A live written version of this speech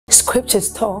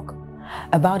Scriptures talk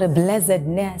about a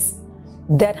blessedness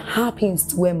that happens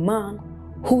to a man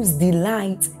whose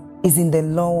delight is in the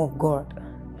law of God.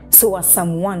 So as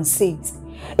Psalm 1 says,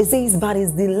 it says, but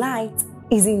his delight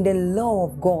is in the law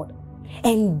of God,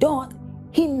 and doth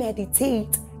he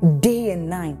meditate day and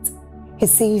night. He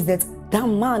says that that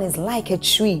man is like a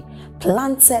tree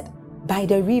planted by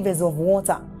the rivers of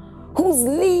water, whose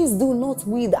leaves do not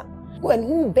wither, and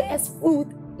who bears fruit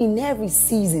in every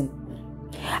season.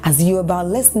 As you're about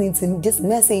listening to this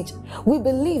message, we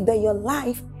believe that your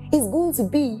life is going to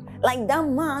be like that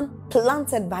man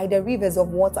planted by the rivers of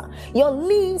water. Your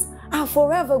leaves are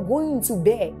forever going to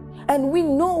bear. And we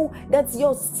know that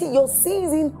your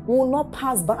season will not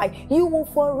pass by. You will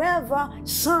forever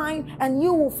shine and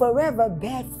you will forever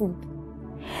bear fruit.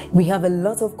 We have a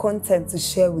lot of content to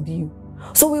share with you.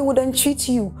 So we would entreat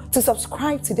you to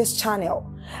subscribe to this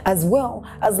channel, as well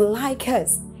as like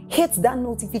us. Hit that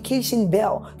notification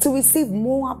bell to receive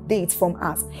more updates from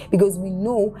us, because we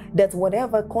know that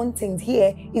whatever content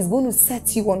here is going to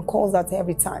set you on course at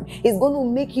every time. It's going to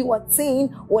make you attain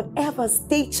whatever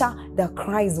stature that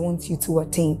Christ wants you to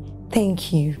attain.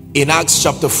 Thank you. In Acts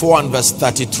chapter 4 and verse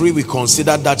 33, we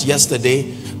considered that yesterday.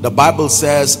 The Bible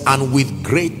says, and with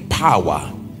great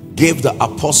power gave the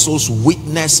apostles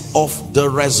witness of the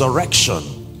resurrection.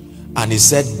 And he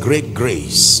said, great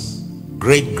grace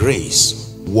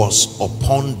was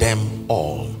upon them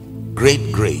all.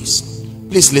 Great grace.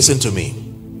 Please listen to me.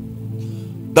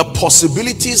 The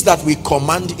possibilities that we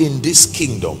command in this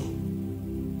kingdom,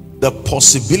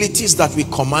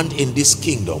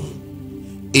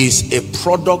 is a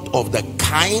product of the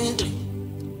kind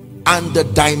and the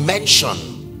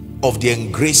dimension of the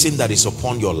engracing that is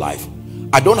upon your life.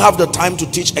 I don't have the time to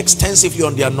teach extensively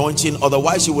on the anointing,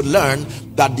 otherwise you would learn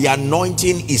that the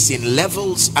anointing is in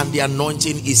levels and the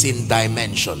anointing is in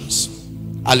dimensions.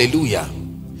 Hallelujah.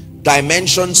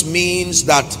 Dimensions means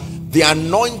that the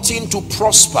anointing to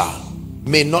prosper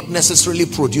may not necessarily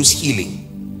produce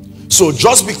healing. So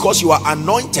just because you are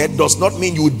anointed does not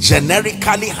mean you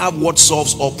generically have what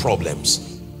solves all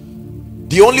problems.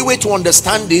 The only way to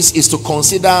understand this is to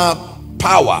consider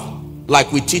power,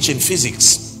 like we teach in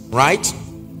physics, right?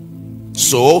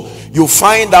 So you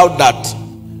find out that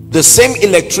the same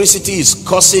electricity is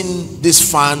causing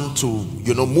this fan to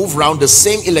move around. The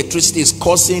same electricity is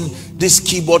causing this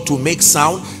keyboard to make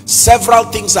sound. Several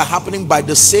things are happening by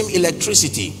the same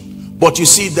electricity, but you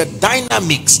see the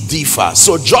dynamics differ.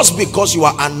 So just because you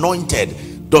are anointed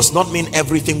does not mean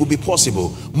everything will be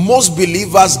possible. Most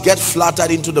believers get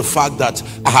flattered into the fact that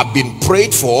I have been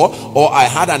prayed for, or I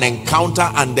had an encounter,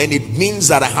 and then it means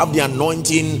that I have the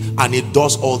anointing and it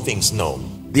does all things. No,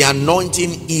 the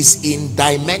anointing is in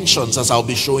dimensions, as I'll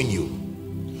be showing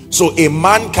you. So a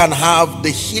man can have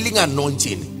the healing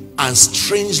anointing and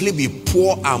strangely be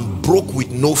poor and broke with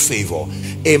no favor.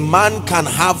 A man can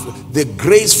have the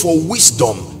grace for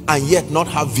wisdom and yet not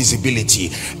have visibility.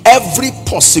 Every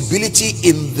possibility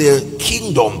in the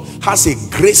kingdom has a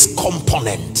grace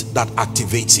component that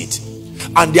activates it.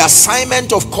 And the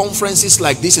assignment of conferences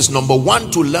like this is, number one,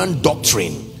 to learn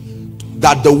doctrine,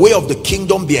 that the way of the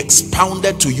kingdom be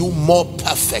expounded to you more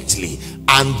perfectly.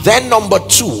 And then number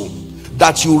two,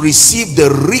 that you receive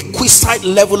the requisite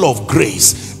level of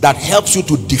grace that helps you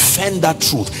to defend that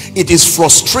truth. It is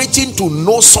frustrating to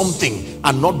know something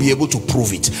and not be able to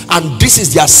prove it. And this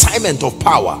is the assignment of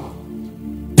power.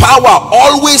 Power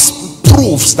always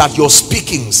proves that your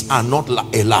speakings are not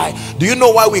a lie. Do you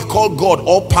know why we call God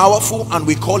all powerful and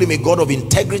we call him a God of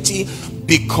integrity?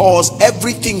 Because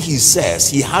everything he says,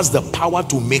 he has the power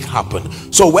to make happen.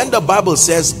 So when the Bible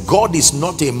says God is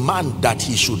not a man that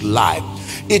he should lie,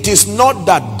 it is not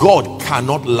that God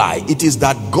cannot lie, it is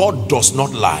that God does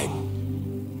not lie.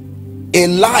 A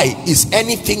lie is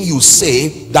anything you say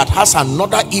that has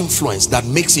another influence that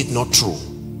makes it not true.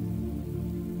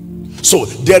 So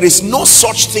there is no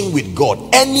such thing with God.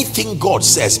 Anything God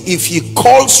says, if he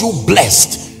calls you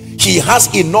blessed, he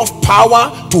has enough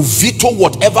power to veto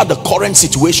whatever the current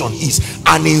situation is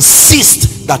and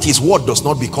insist that his word does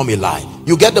not become a lie.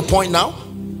 You get the point now?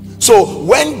 So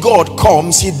when God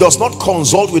comes, he does not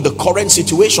consult with the current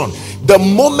situation. The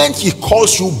moment he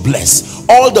calls you blessed,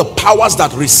 all the powers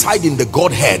that reside in the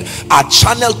Godhead are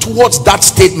channeled towards that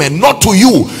statement, not to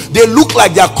you. They look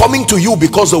like they are coming to you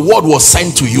because the word was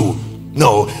sent to you.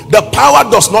 No, the power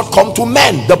does not come to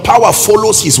men. The power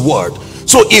follows his word.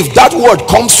 So if that word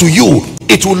comes to you,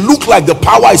 it will look like the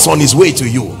power is on his way to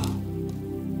you.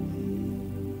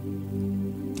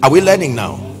 Are we learning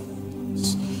now?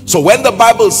 So when the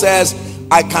Bible says,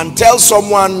 I can tell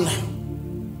someone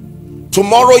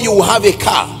tomorrow you will have a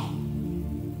car,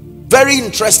 Very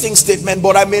interesting statement,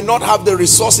 but I may not have the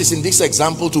resources in this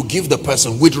example to give the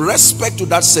person. With respect to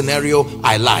that scenario,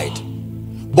 I lied.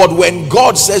 But when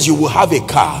God says you will have a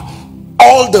car,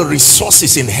 all the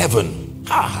resources in heaven,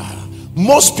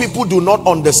 most people do not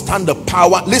understand the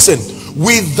power. Listen,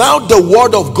 without the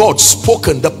word of God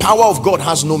spoken, the power of God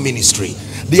has no ministry.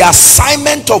 The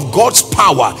assignment of God's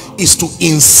power is to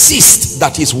insist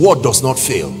that his word does not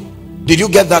fail. Did you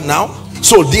get that now?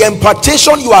 So the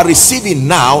impartation you are receiving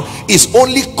now is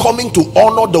only coming to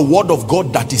honor the word of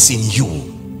God that is in you.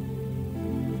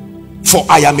 For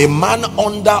I am a man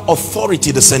under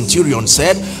authority, the centurion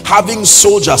said, having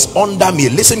soldiers under me.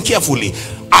 Listen carefully.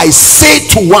 I say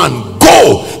to one,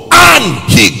 go,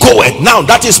 and he goeth. Now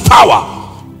that is power.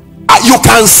 You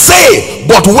can say,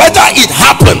 but whether it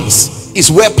happens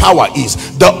is where power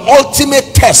is. The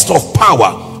ultimate test of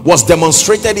power was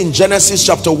demonstrated in Genesis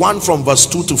chapter 1 from verse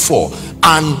 2 to 4.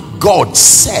 And God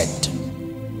said,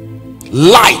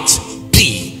 light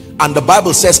be. And the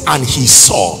Bible says, and he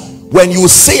saw. When you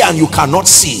say and you cannot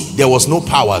see, there was no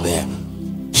power there.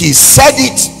 He said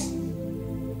it,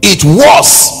 it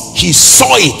was, he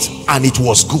saw it, and it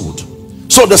was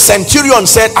good. So the centurion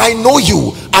said, I know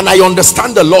you and I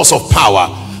understand the laws of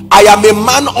power. I am a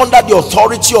man under the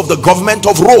authority of the government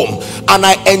of Rome, and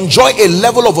I enjoy a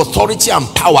level of authority and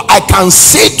power. I can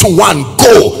say to one,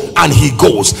 go, and he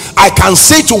goes. I can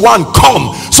say to one,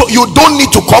 come. So you don't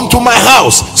need to come to my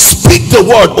house. Speak the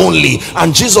word only.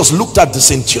 And Jesus looked at the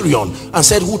centurion and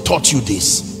said, who taught you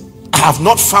this? I have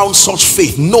not found such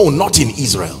faith, no, not in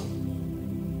Israel.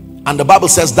 And the Bible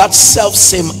says that self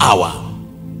same hour,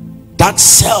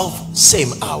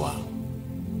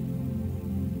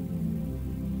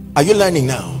 are you learning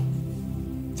now?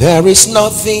 There is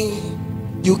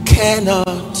nothing you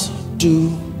cannot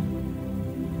do.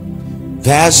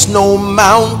 There's no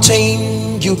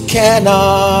mountain you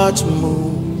cannot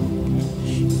move.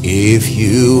 If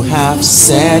you have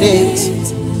said it,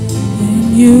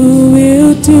 then you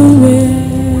will do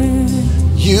it.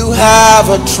 You have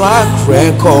a track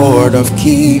record of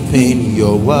keeping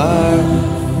your word,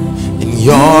 and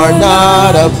you're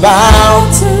not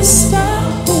about to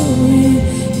stop doing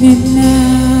it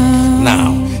now.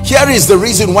 Now, here is the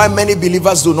reason why many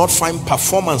believers do not find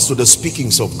performance to the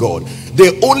speakings of God.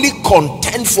 They only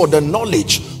contend for the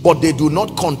knowledge, but they do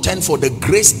not contend for the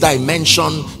grace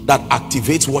dimension that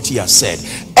activates what he has said.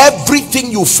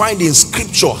 Everything you find in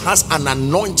scripture has an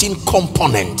anointing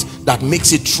component that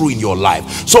makes it true in your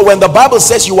life. So when the Bible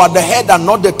says you are the head and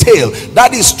not the tail,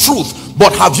 that is truth.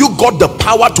 But have you got the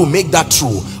power to make that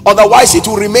true? Otherwise it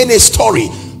will remain a story.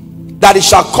 That it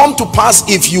shall come to pass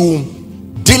if you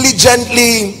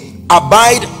diligently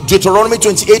abide, Deuteronomy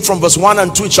 28 from verse 1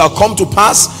 and 2, it shall come to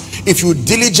pass if you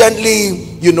diligently,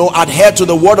 adhere to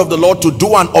the word of the Lord to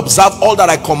do and observe all that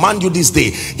I command you this day.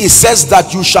 It says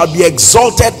that you shall be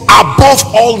exalted above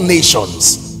all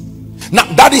nations. Now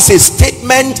that is a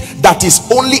statement that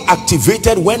is only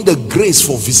activated when the grace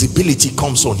for visibility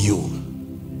comes on you.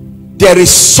 There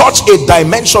is such a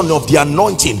dimension of the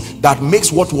anointing that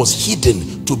makes what was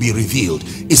hidden to be revealed.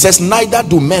 It says, neither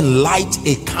do men light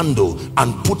a candle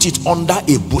and put it under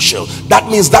a bushel. That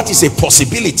means that is a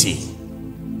possibility.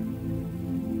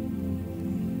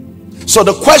 So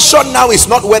the question now is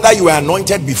not whether you were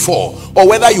anointed before or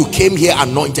whether you came here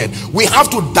anointed. We have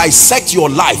to dissect your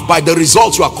life by the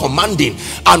results you are commanding,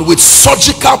 and with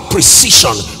surgical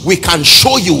precision we can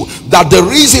show you that the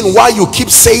reason why you keep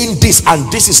saying this and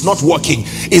this is not working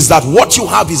is that what you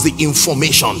have is the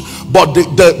information, but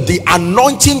the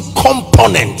anointing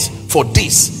component for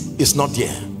this is not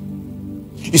there.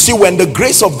 You see, when the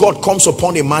grace of God comes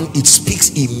upon a man, it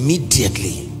speaks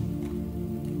immediately.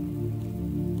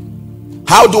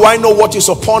 How do I know what is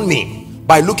upon me?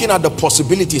 By looking at the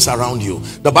possibilities around you.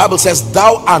 The Bible says,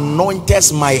 thou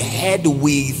anointest my head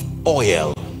with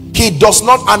oil. He does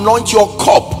not anoint your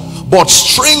cup, but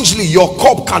strangely your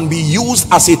cup can be used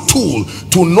as a tool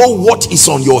to know what is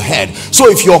on your head. So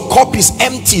if your cup is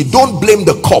empty, don't blame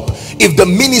the cup. If the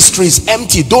ministry is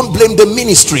empty, don't blame the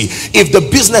ministry. If the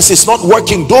business is not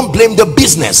working, don't blame the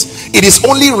business. It is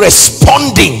only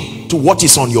responding to what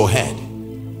is on your head.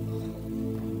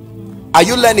 Are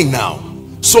you learning now?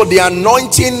 So the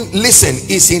anointing, listen,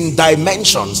 is in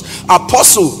dimensions.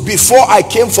 Apostle, before I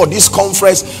came for this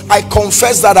conference, I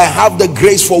confess that I have the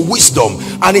grace for wisdom,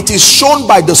 and it is shown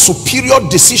by the superior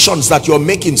decisions that you're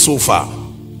making so far.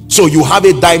 So you have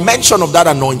a dimension of that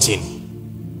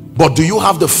anointing. But do you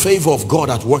have the favor of God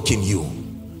at work in you?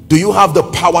 Do you have the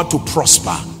power to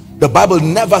prosper? The Bible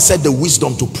never said the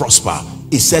wisdom to prosper.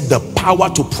 It said the power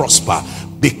to prosper,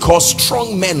 because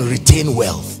strong men retain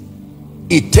wealth.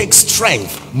 It takes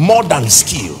strength more than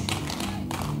skill.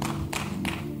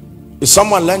 Is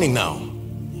someone learning now?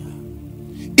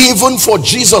 Even for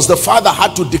Jesus, the Father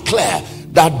had to declare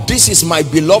that this is my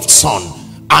beloved Son.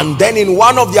 And then in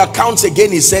one of the accounts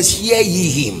again, he says, hear ye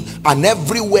him. And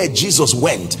everywhere Jesus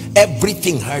went,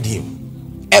 everything heard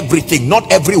him. Everything,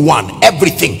 not everyone,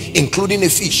 everything, including a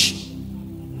fish.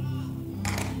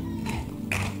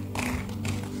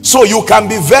 So you can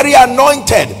be very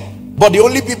anointed, but the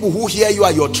only people who hear you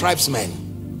are your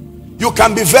tribesmen. You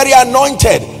can be very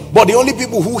anointed, but the only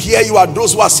people who hear you are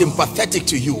those who are sympathetic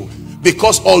to you.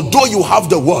 Because although you have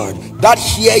the word, that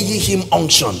hear ye him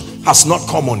unction has not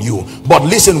come on you. But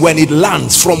listen, when it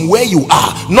lands from where you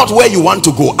are, not where you want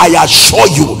to go, I assure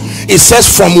you, it says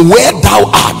from where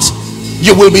thou art,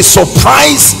 you will be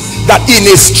surprised that in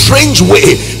a strange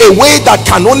way, a way that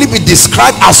can only be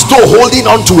described as though holding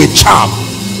on to a charm.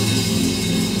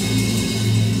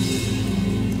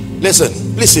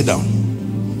 Listen, please sit down.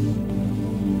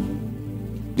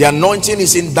 The anointing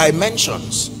is in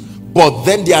dimensions, but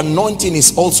then the anointing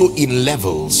is also in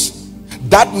levels.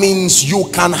 That means you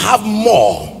can have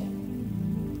more.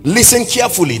 Listen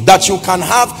carefully, that you can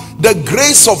have the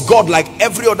grace of God, like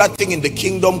every other thing in the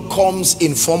kingdom, comes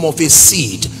in form of a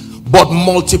seed, but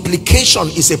multiplication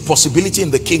is a possibility in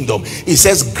the kingdom. It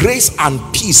says grace and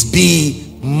peace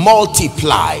be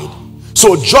multiplied.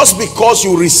 So just because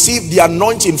you receive the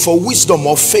anointing for wisdom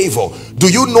or favor, do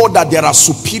you know that there are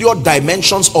superior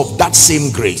dimensions of that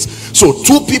same grace? So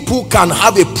two people can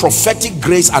have a prophetic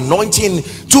grace anointing,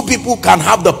 two people can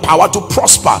have the power to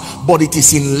prosper, but it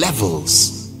is in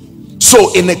levels.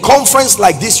 So in a conference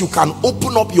like this, you can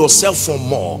open up yourself for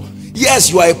more. Yes,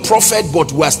 you are a prophet,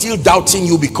 but we are still doubting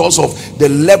you because of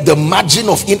the margin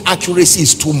of inaccuracy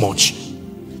is too much.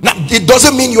 Now, it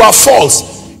doesn't mean you are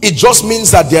false. It just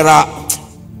means that there are...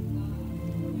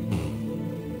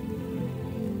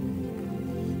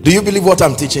 Do you believe what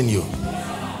I'm teaching you?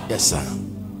 Yes, sir.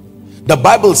 The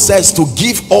Bible says to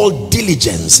give all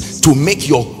diligence to make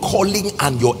your calling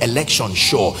and your election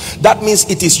sure. That means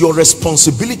it is your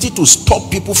responsibility to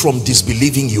stop people from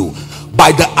disbelieving you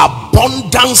by the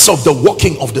abundance of the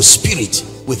working of the Spirit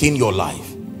within your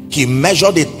life. He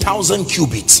measured 1,000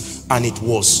 cubits and it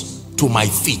was to my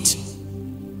feet.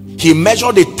 He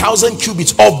measured 1,000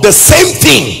 cubits of the same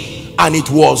thing and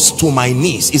it was to my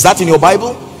knees. Is that in your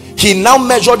Bible? He now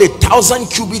measured 1,000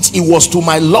 cubits, it was to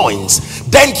my loins.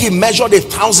 Then he measured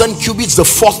 1,000 cubits, the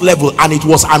fourth level, and it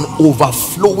was an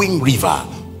overflowing river.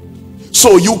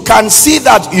 So you can see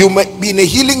that you may be in a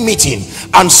healing meeting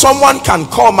and someone can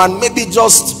come and maybe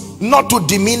just, not to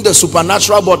demean the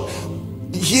supernatural, but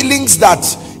healings that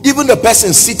even the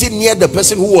person sitting near the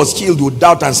person who was healed would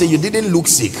doubt and say, you didn't look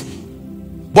sick.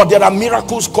 But there are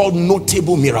miracles called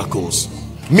notable miracles.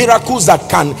 Miracles that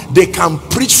they can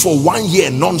preach for 1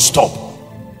 year non-stop.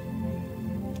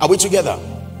 Are we together?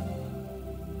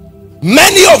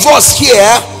 Many of us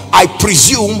here, I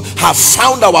presume, have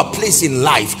found our place in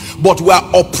life, but we are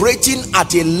operating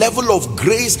at a level of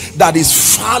grace that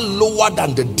is far lower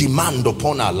than the demand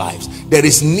upon our lives. There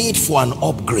is need for an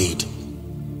upgrade.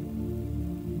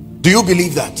 Do you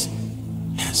believe that?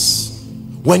 Yes.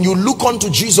 When you look unto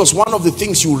Jesus, one of the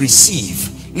things you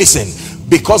receive, listen,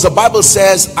 because the Bible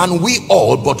says, and we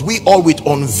all with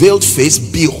unveiled face,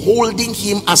 beholding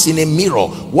him as in a mirror.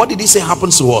 What did he say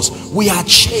happens to us? We are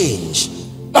changed.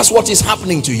 That's what is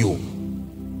happening to you.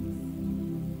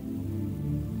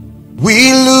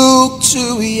 We look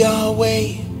to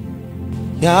Yahweh,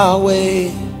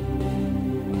 Yahweh.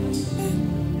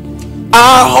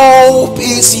 Our hope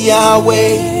is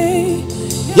Yahweh,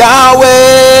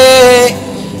 Yahweh.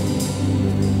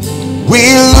 We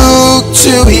look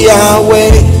to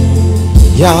Yahweh,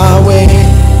 Yahweh.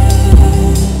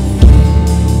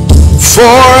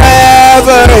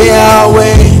 Forever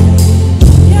Yahweh,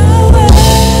 Yahweh.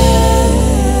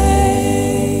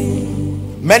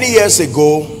 Many years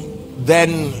ago,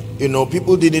 then, you know,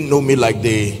 people didn't know me like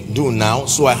they do now.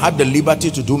 So I had the liberty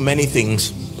to do many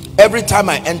things. Every time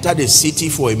I entered a city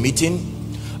for a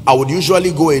meeting, I would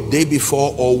usually go a day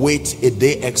before or wait a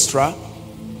day extra.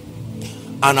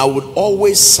 And I would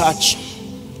always search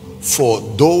for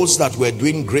those that were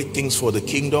doing great things for the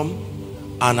kingdom,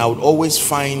 and I would always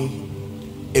find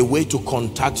a way to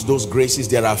contact those graces.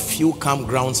 There are few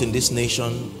campgrounds in this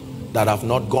nation that I've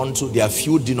not gone to. There are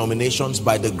few denominations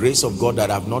by the grace of God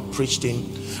that I've not preached in.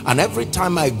 And every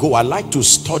time I go, I like to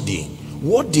study,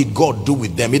 what did God do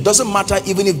with them? It doesn't matter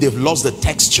even if they've lost the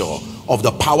texture of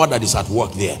the power that is at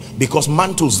work there, because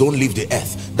mantles don't leave the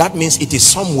earth. That means it is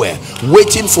somewhere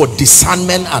waiting for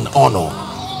discernment and honor.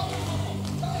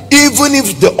 Even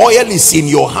if the oil is in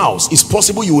your house, it's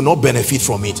possible you will not benefit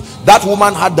from it. That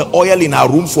woman had the oil in her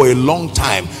room for a long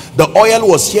time. The oil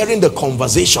was hearing the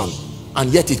conversation,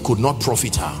 and yet it could not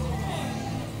profit her.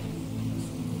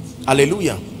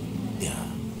 Hallelujah. Yeah.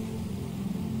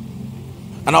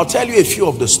 And I'll tell you a few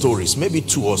of the stories, maybe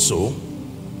two or so.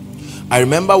 I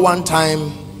remember one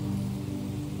time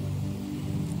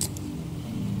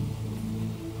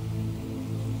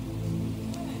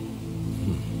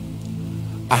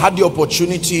I had the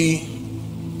opportunity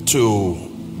to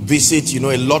visit,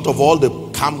 a lot of all the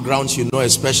campgrounds,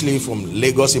 especially from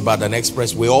Lagos Ibadan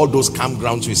Expressway, all those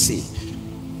campgrounds we see.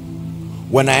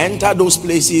 When I enter those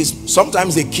places,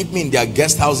 sometimes they keep me in their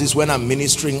guest houses when I'm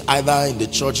ministering, either in the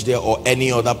church there or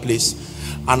any other place,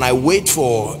 and I wait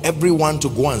for everyone to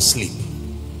go and sleep.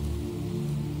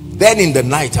 Then in the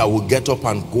night, I will get up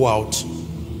and go out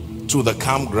to the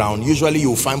campground. Usually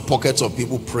you'll find pockets of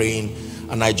people praying,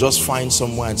 and I just find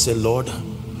somewhere and say, Lord,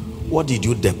 what did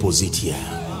you deposit here?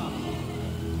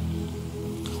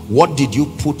 What did you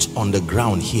put on the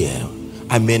ground here?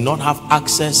 I may not have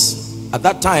access. At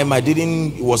that time,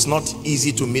 it was not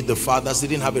easy to meet the fathers,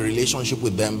 didn't have a relationship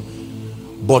with them.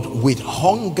 But with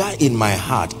hunger in my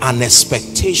heart and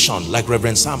expectation, like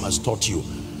Reverend Sam has taught you,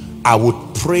 I would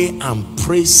pray and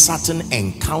pray certain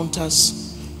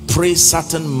encounters, pray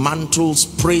certain mantles,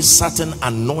 pray certain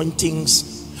anointings.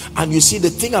 And you see, the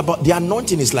thing about the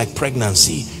anointing is like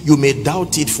pregnancy. You may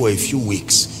doubt it for a few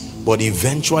weeks, but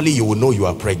eventually you will know you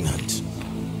are pregnant.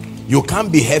 You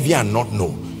can't be heavy and not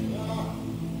know.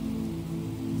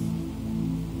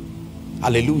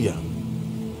 Hallelujah.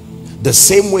 The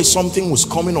same way something was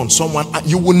coming on someone,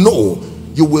 you will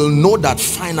know that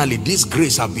finally this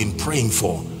grace I've been praying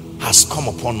for has come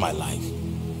upon my life.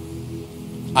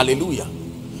 Hallelujah.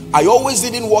 I always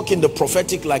didn't walk in the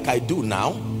prophetic like I do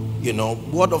now,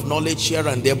 word of knowledge here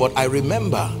and there, but I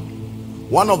remember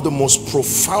one of the most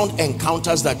profound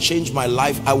encounters that changed my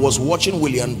life. I was watching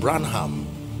William Branham,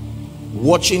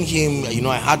 watching him,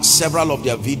 I had several of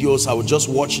their videos. I would just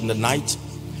watch in the night.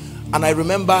 And I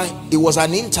remember it was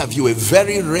an interview, a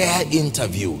very rare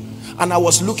interview. And I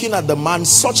was looking at the man,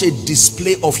 such a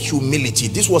display of humility.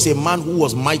 This was a man who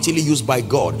was mightily used by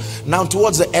God. Now,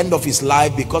 towards the end of his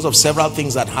life, because of several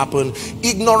things that happened,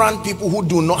 ignorant people who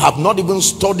have not even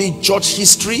studied church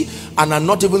history and are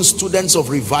not even students of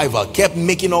revival kept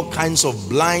making all kinds of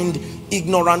blind,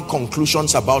 ignorant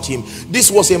conclusions about him. This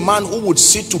was a man who would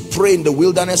sit to pray in the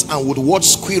wilderness and would watch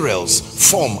squirrels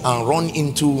form and run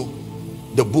into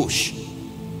the bush.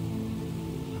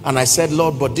 And I said,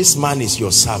 Lord, but this man is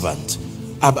your servant.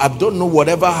 I don't know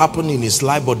whatever happened in his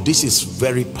life, but this is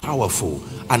very powerful,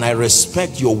 and I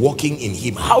respect your walking in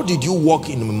him. How did you walk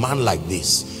in a man like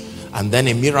this? And then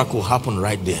a miracle happened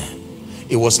right there.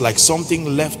 It was like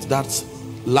something left that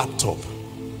laptop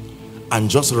and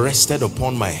just rested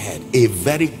upon my head. A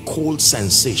very cold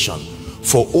sensation.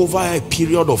 For over a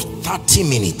period of 30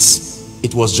 minutes,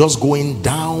 it was just going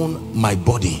down my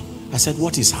body. I said,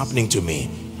 what is happening to me?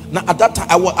 Now at that time,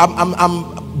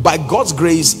 I'm by God's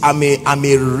grace, I'm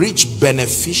a rich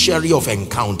beneficiary of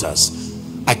encounters.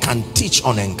 I can teach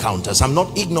on encounters. I'm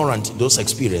not ignorant to those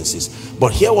experiences.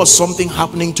 But here was something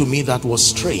happening to me that was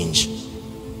strange.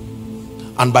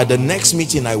 And by the next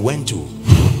meeting I went to,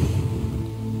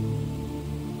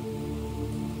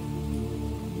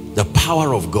 the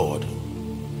power of God,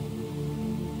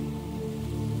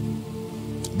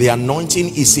 the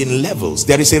anointing is in levels.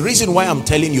 There is a reason why I'm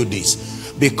telling you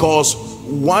this, because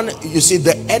one, you see,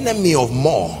 the enemy of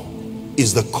more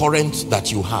is the current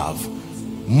that you have.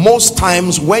 Most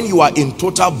times when you are in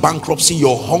total bankruptcy,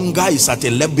 your hunger is at a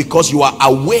level because you are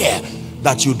aware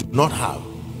that you do not have.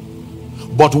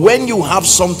 But when you have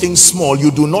something small,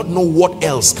 you do not know what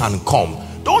else can come.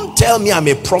 Don't tell me I'm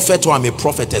a prophet or I'm a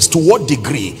prophetess. To what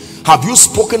degree have you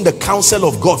spoken the counsel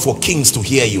of God for kings to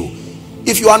hear you?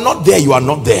 If you are not there, you are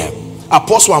not there.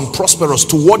 Apostle and prosperous,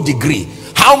 to what degree?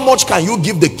 How much can you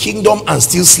give the kingdom and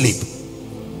still sleep?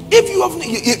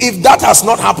 If that has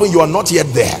not happened, you are not yet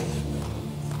there.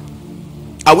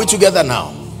 Are we together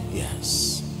now?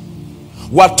 Yes.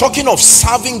 We're talking of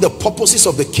serving the purposes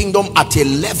of the kingdom at a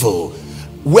level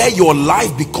where your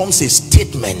life becomes a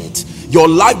statement. Your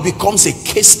life becomes a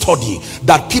case study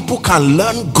that people can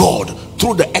learn God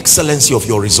through the excellency of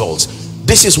your results.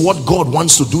 This is what God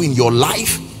wants to do in your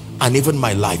life and even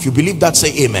my life. You believe that?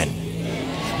 Say amen.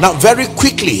 Amen. Now very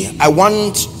quickly, I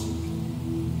want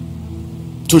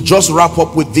to just wrap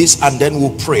up with this and then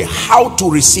we'll pray. How to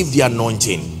receive the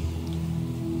anointing.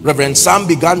 Reverend Sam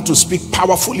began to speak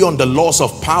powerfully on the laws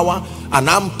of power, and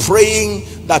I'm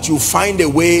praying that you find a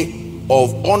way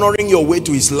of honoring your way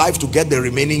to his life to get the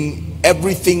remaining,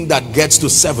 everything that gets to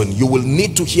 7. You will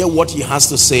need to hear what he has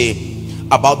to say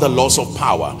about the laws of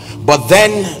power. But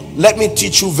then let me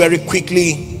teach you very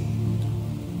quickly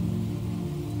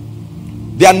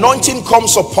The anointing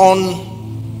comes upon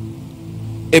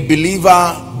a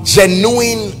believer,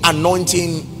 genuine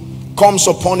anointing comes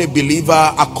upon a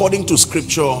believer according to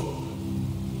scripture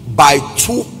by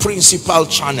two principal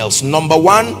channels. Number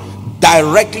one,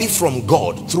 directly from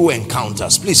God through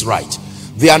encounters. Please write.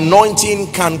 The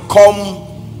anointing can come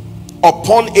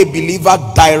upon a believer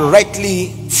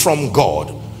directly from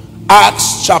God.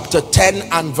 Acts chapter 10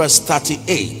 and verse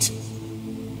 38.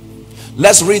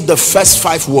 Let's read the first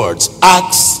 5 words.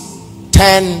 Acts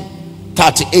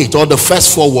 10:38, or the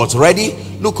first 4 words. Ready?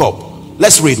 Look up.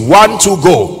 Let's read. 1, 2,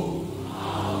 go.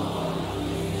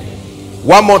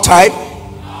 One more time.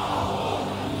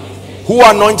 Who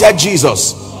anointed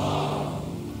Jesus?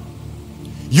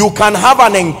 You can have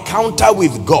an encounter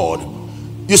with God.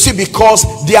 You see, because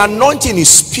the anointing is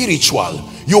spiritual,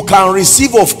 you can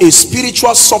receive of a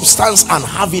spiritual substance and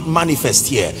have it manifest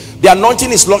here. The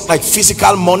anointing is not like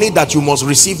physical money that you must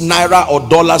receive naira or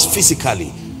dollars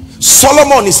physically.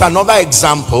 Solomon is another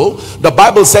example. The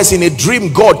Bible says in a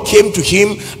dream God came to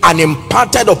him and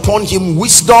imparted upon him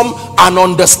wisdom, and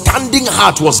understanding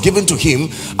heart was given to him,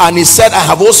 and he said, I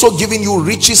have also given you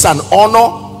riches and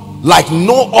honor like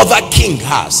no other king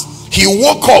has. He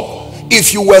woke up.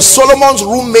 If you were Solomon's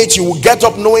roommate, you would get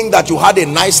up knowing that you had a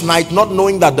nice night, not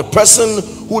knowing that the person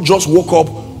who just woke up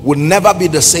would never be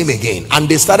the same again. And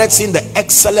they started seeing the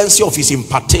excellency of his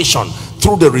impartation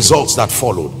through the results that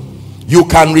followed. You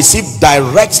can receive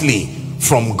directly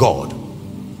from God.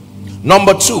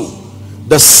 Number 2,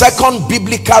 the second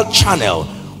biblical channel,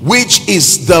 which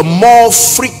is the more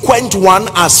frequent one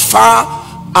as far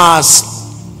as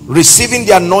receiving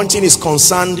the anointing is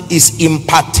concerned, is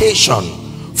impartation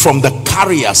from the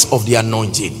carriers of the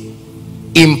anointing.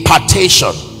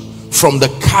 Impartation from the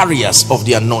carriers of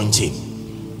the anointing.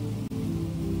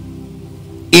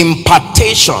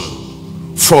 Impartation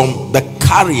from the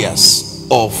carriers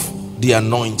of the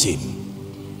anointing.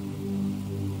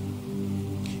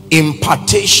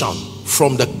 Impartation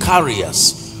from the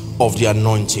carriers of the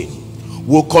anointing.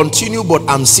 We'll continue, but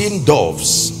I'm seeing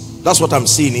doves. That's what I'm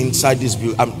seeing inside this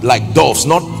view. I'm like doves,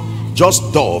 not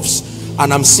just doves.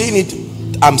 And I'm seeing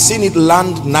it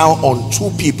land now on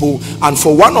 2 people, and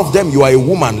for one of them you are a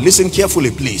woman. Listen carefully,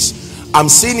 please. I'm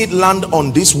seeing it land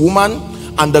on this woman,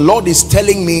 and the Lord is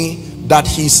telling me that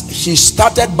he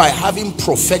started by having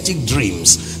prophetic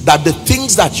dreams, that the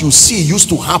things that you see used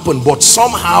to happen, but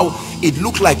somehow it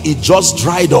looked like it just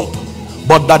dried up,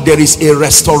 but that there is a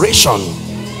restoration,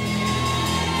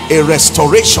 a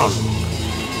restoration,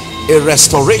 a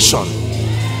restoration.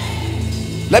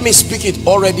 Let me speak it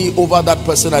already over that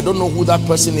person. I don't know who that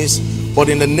person is, but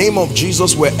in the name of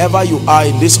Jesus, wherever you are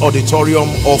in this auditorium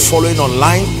or following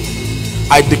online,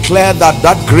 I declare that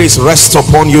that grace rests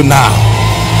upon you now.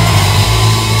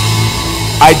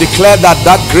 I declare that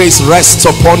that grace rests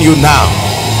upon you now.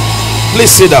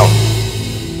 Please sit down.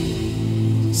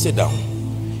 Sit down.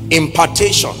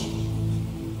 Impartation.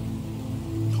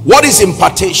 What is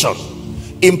impartation?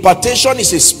 Impartation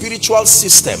is a spiritual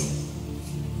system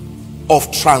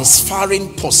of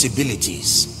transferring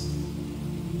possibilities.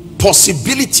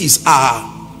 Possibilities are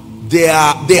they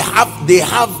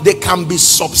can be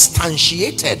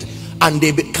substantiated, and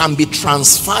they can be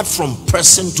transferred from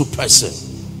person to person.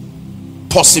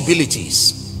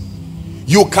 Possibilities.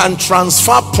 You can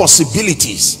transfer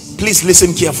possibilities. Please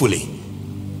listen carefully.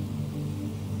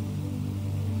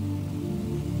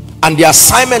 And the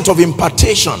assignment of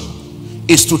impartation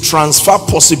is to transfer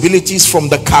possibilities from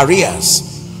the carriers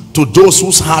to those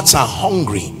whose hearts are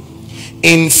hungry.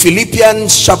 In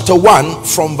Philippians chapter 1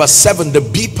 from verse 7, the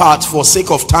B part for sake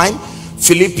of time,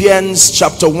 Philippians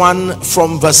chapter 1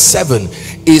 from verse 7,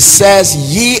 it says,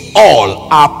 ye all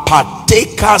are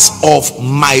partakers of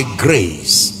my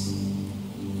grace.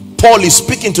 Paul is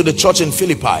speaking to the church in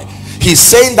Philippi. He's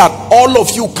saying that all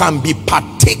of you can be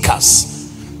partakers.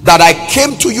 That I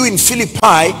came to you in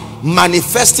Philippi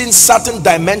manifesting certain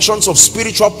dimensions of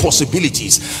spiritual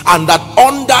possibilities, and that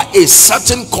under a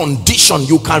certain condition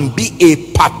you can be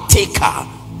a partaker.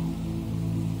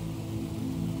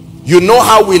 You know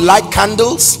how we light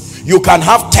candles? You can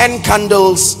have 10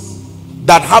 candles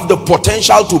that have the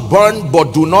potential to burn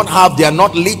but do not have, they are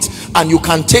not lit, and you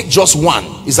can take just one.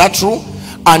 Is that true?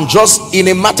 And just in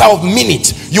a matter of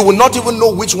minutes you will not even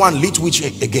know which one lit which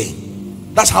again.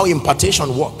 That's how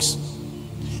impartation works.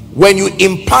 When you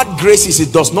impart graces,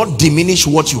 it does not diminish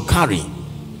what you carry.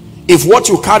 If what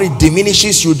you carry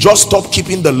diminishes, you just stop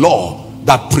keeping the law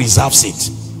that preserves it.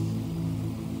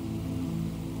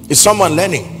 Is someone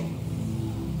learning?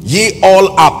 Ye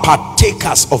all are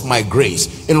partakers of my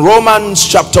grace. In Romans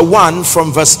chapter 1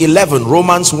 from verse 11,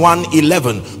 Romans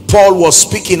 1:11, Paul was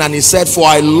speaking and he said, for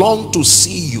I long to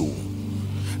see you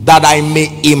that I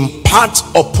may impart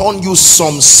upon you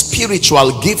some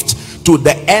spiritual gift, to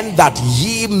the end that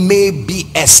ye may be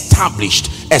established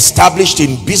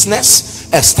in business,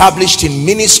 established in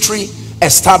ministry,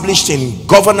 established in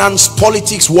governance,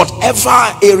 politics,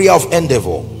 whatever area of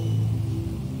endeavor.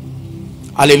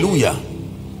 Hallelujah.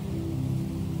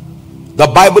 The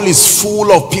Bible is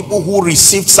full of people who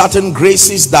received certain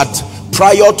graces that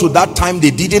prior to that time they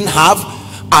didn't have,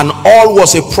 and all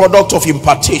was a product of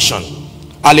impartation.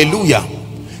 Hallelujah.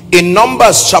 In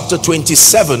Numbers chapter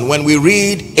 27, when we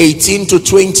read 18 to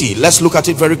 20, let's look at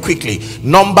it very quickly.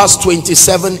 Numbers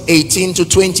 27, 18 to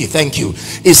 20. Thank you.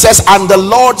 It says, and the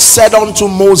Lord said unto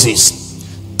Moses,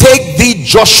 take thee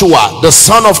Joshua the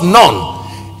son of Nun,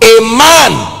 a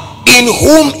man in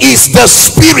whom is the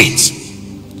Spirit.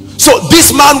 So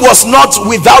this man was not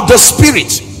without the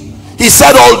Spirit. He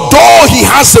said, although he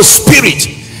has the Spirit,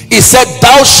 he said,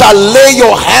 thou shalt lay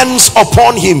your hands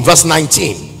upon him. Verse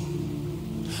 19.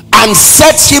 And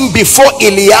set him before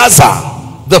Eleazar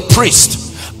the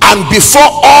priest and before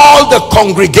all the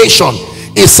congregation.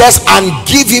 It says, and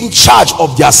give him charge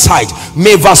of their sight.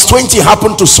 May verse 20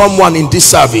 happen to someone in this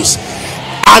service.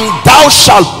 And thou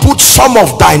shalt put some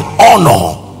of thine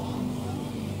honor.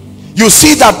 You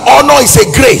see that honor is a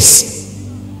grace.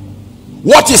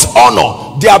 What is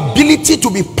honor? The ability to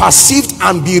be perceived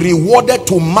and be rewarded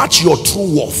to match your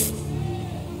true worth.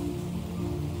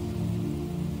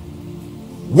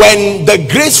 When the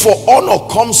grace for honor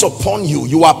comes upon you,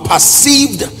 you are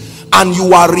perceived and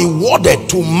you are rewarded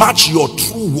to match your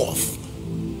true worth.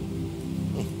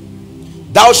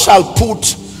 Thou shalt put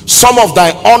some of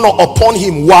thy honor upon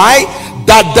him. Why?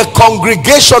 That the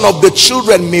congregation of the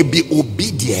children may be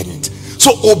obedient.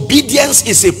 So obedience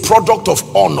is a product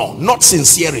of honor, not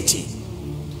sincerity.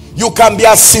 You can be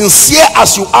as sincere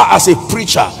as you are as a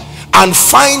preacher and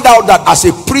find out that as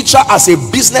a preacher, as a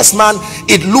businessman,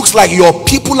 it looks like your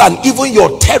people and even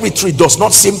your territory does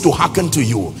not seem to hearken to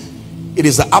you. It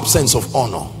is the absence of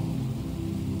honor.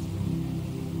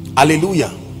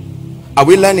 Hallelujah. Are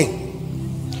we learning?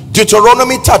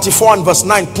 Deuteronomy 34 and verse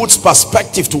 9 puts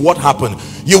perspective to what happened.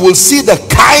 You will see the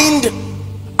kind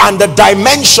and the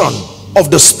dimension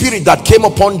of the Spirit that came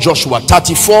upon Joshua.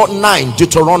 34:9,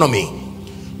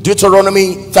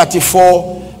 Deuteronomy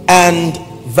 34 and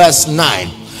verse 9.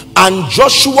 And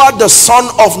Joshua the son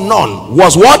of Nun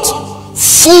was what?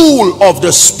 Full of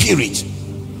the Spirit.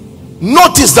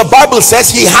 Notice the Bible says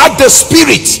he had the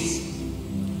Spirit.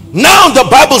 Now the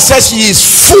Bible says he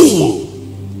is full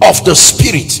of the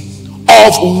Spirit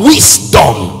of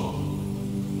wisdom.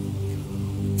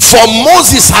 For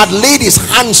Moses had laid his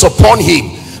hands upon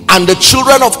him, and the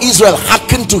children of Israel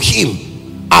hearkened to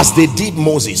him as they did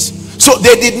Moses. So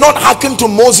they did not hearken to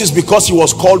Moses because he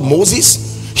was called Moses.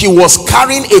 He was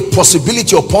carrying a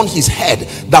possibility upon his head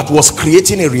that was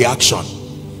creating a reaction.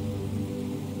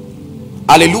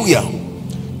 Hallelujah.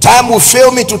 Time will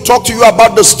fail me to talk to you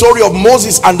about the story of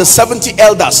Moses and the 70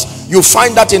 elders. You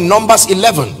find that in Numbers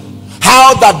 11.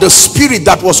 How that the Spirit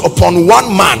that was upon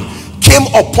one man came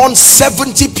upon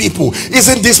 70 people.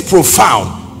 Isn't this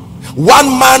profound?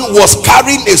 One man was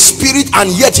carrying a spirit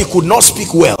and yet he could not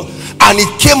speak well, and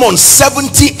it came on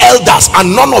 70 elders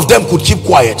and none of them could keep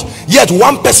quiet, yet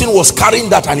one person was carrying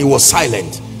that and he was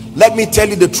silent. Let me tell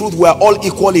you the truth, we are all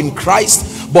equal in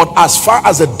Christ, but as far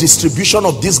as the distribution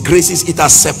of these graces, it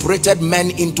has separated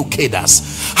men into cadres.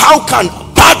 How can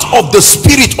part of the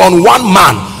Spirit on one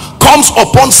man comes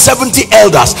upon 70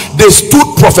 elders? They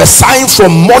stood prophesying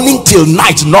from morning till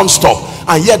night non-stop,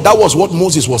 and yet that was what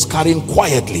Moses was carrying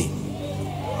quietly.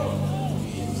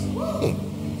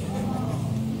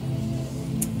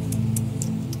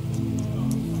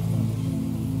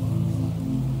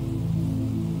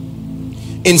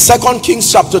 In 2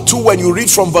 Kings chapter 2, when you read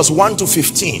from verse 1 to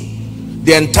 15,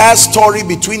 the entire story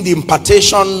between the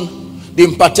impartation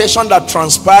that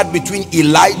transpired between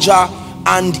Elijah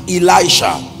and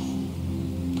Elisha.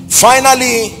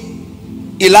 Finally,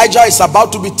 Elijah is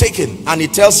about to be taken, and he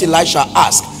tells Elisha,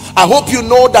 ask. I hope you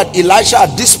know that Elisha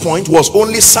at this point was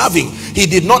only serving. He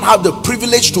did not have the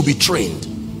privilege to be trained.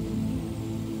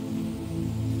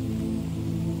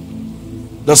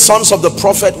 The sons of the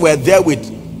prophet were there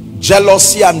with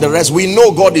jealousy and the rest. We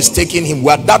know God is taking him. We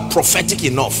are that prophetic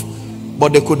enough,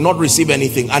 but they could not receive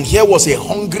anything. And here was a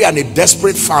hungry and a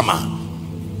desperate farmer,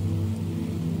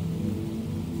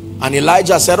 and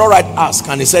Elijah said, all right, ask.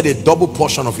 And he said, a double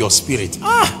portion of your spirit.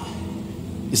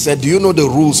 He said, do you know the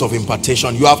rules of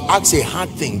impartation? You have asked a hard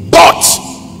thing, but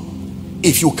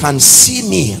if you can see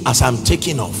me as I'm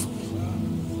taking off.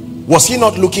 Was he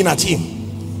not looking at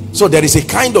him? So there is a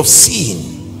kind of seeing.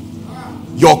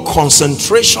 Your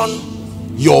concentration,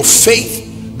 your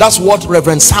faith, That's what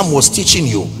Reverend Sam was teaching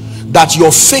you, that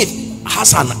your faith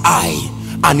has an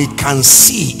eye and it can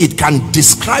see, it can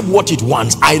describe what it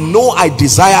wants. I know I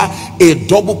desire a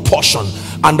double portion.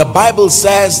 And the Bible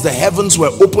says the heavens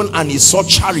were open and he saw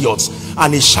chariots,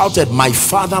 and he shouted, my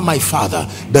father,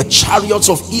 the chariots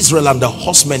of Israel and the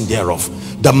horsemen thereof.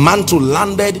 The mantle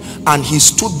landed and he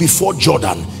stood before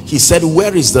Jordan. He said,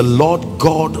 where is the Lord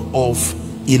God of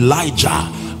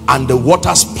Elijah? And the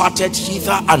waters parted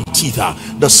hither and thither.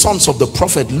 The sons of the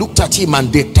prophet looked at him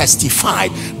and they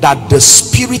testified that the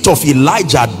spirit of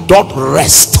Elijah doth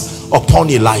rest upon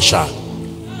Elisha.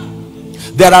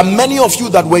 There are many of you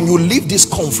that when you leave this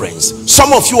conference,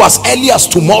 some of you as early as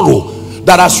tomorrow,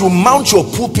 that as you mount your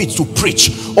pulpit to preach,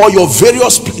 or your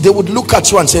various, they would look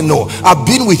at you and say, no, I've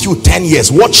been with you 10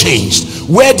 years. What changed?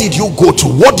 Where did you go to?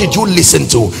 What did you listen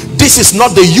to? This is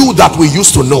not the you that we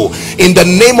used to know. In the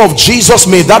name of Jesus,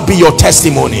 may that be your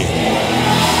testimony.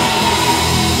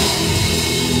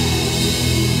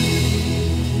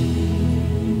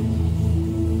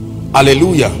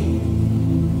 Hallelujah.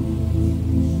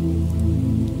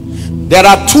 There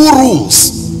are two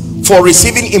rules for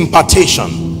receiving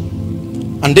impartation,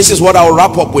 and this is what I'll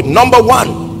wrap up with. Number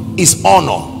one is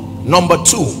honor. Number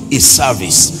two is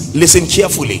service. Listen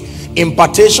carefully.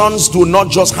 Impartations do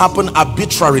not just happen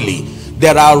arbitrarily.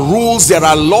 There are rules, there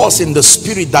are laws in the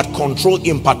spirit that control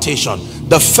impartation.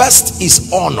 The first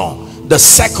is honor. The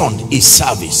second is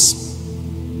service.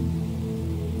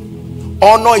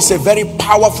 Honor is a very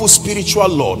powerful spiritual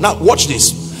law. Now watch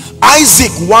this.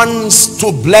 Isaac wants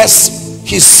to bless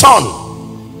his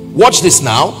son. Watch this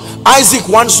now. Isaac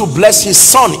wants to bless his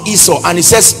son Esau, and he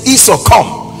says, Esau,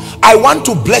 come, I want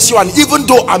to bless you, and even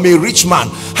though I'm a rich man,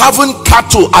 having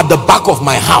cattle at the back of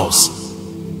my house,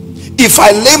 if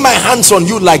I lay my hands on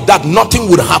you like that, nothing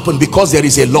would happen, because there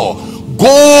is a law.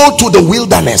 Go to the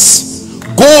wilderness,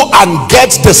 go and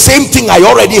get the same thing I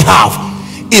already have.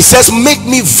 It says, make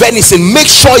me venison, make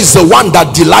sure it's the one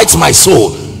that delights my soul.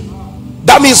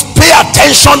 That means pay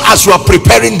attention as you are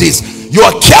preparing this. You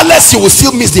are careless, you will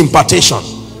still miss the impartation.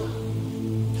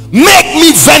 Make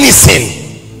me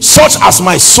venison such as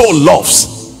my soul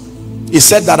loves. He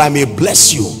said that I may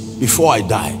bless you before I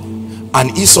die.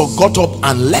 And Esau got up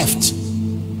and left.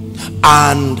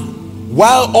 And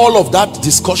while all of that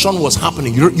discussion was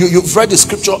happening, you've read the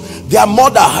scripture, their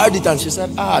mother heard it and she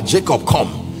said, Jacob,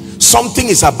 come, something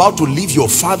is about to leave your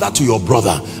father to your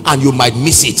brother and you might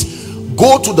miss it.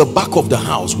 Go to the back of the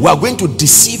house, we are going to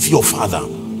deceive your father.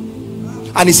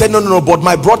 And he said, no, but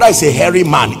my brother is a hairy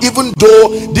man. Even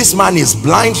though this man is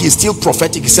blind, he's still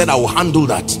prophetic. He said, I will handle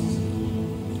that.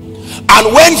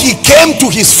 And when he came to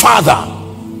his father,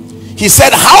 he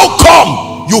said, how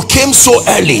come you came so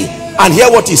early? And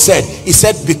hear what he said. He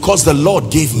said, because the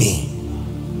Lord gave me.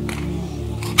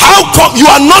 How come? You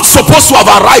are not supposed to have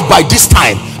arrived by this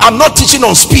time. I'm not teaching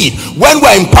on speed. When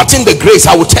we're imparting the grace,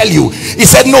 I will tell you. He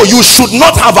said, no, you should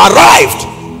not have arrived.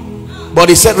 But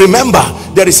he said, remember,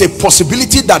 there is a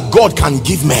possibility that God can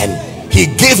give men. He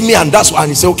gave me, and that's why. And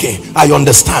he said, okay, I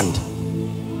understand.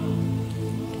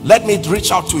 Let me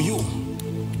reach out to you.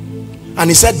 And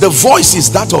he said, the voice is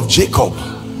that of Jacob,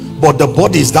 but the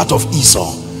body is that of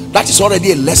Esau. That is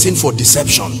already a lesson for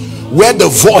deception, where the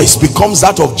voice becomes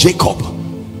that of Jacob,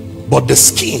 but the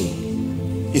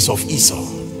skin is of Esau.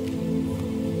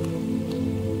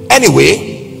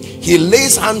 Anyway, he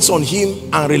lays hands on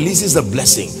him and releases the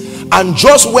blessing. And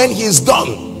just when he's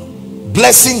done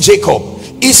blessing Jacob,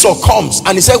 Esau comes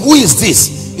and he said, who is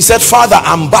this? He said, Father,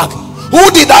 I'm back. Who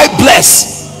did I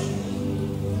bless?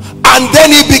 And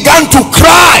then he began to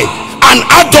cry, an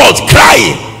adult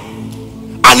crying.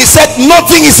 And he said,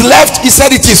 nothing is left. He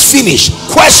said, it is finished.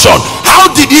 Question,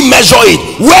 how did he measure it?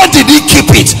 Where did he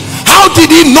keep it? How did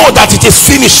he know that it is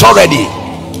finished already?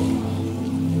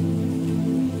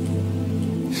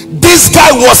 This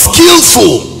guy was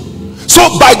skillful. So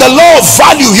by the law of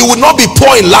value, he would not be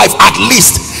poor in life, at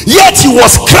least. Yet he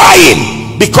was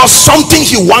crying because something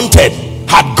he wanted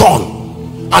had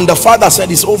gone. And the father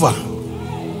said, it's over.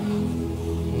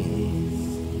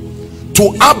 To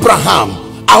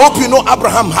Abraham, I hope you know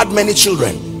Abraham had many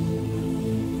children.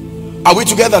 Are we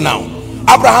together now?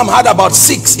 Abraham had about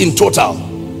 6 in total.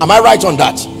 Am I right on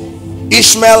that?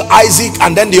 Ishmael, Isaac,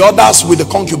 and then the others with the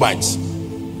concubines.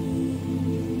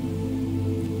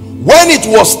 When it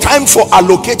was time for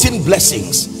allocating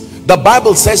blessings, the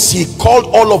Bible says he called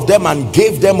all of them and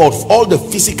gave them of all the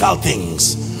physical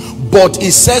things. But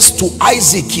it says to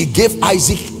Isaac, he gave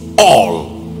Isaac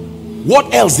all.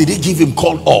 What else did he give him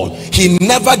called all? He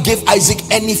never gave Isaac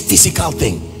any physical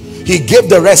thing. He gave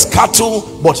the rest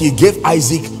cattle, but he gave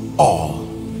Isaac all.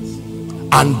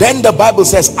 And then the Bible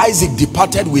says Isaac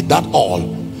departed with that all.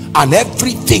 and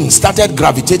everything started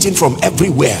gravitating from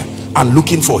everywhere and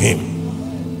looking for him.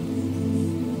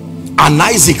 And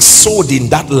Isaac sowed in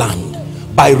that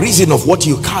land by reason of what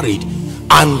he carried,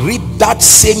 and reaped that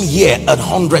same year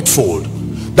 100-fold.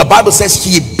 The Bible says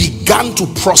he began to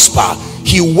prosper,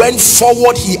 he went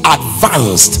forward, he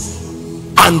advanced,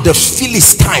 and the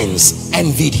Philistines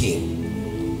envied him.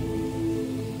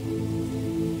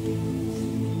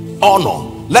 Honor.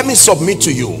 Let me submit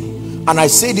to you, and I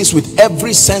say this with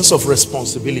every sense of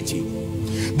responsibility.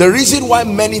 The reason why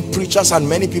many preachers and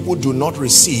many people do not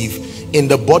receive in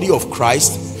the body of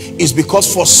Christ is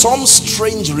because for some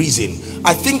strange reason,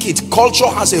 I think culture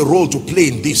has a role to play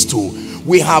in this too.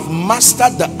 We have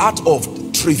mastered the art of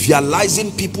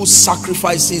trivializing people's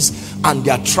sacrifices and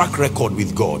their track record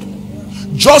with God.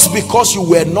 Just because you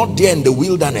were not there in the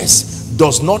wilderness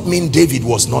does not mean David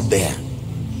was not there.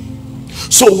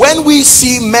 So when we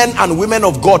see men and women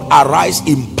of God arise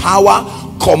in power,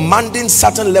 commanding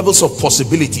certain levels of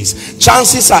possibilities,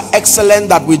 chances are excellent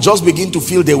that we just begin to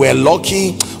feel they were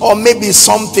lucky, or maybe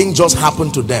something just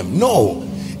happened to them. No,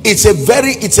 it's a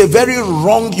very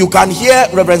wrong. You can hear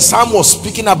Reverend Sam was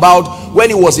speaking about when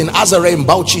he was in Azare in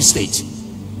Bauchi State,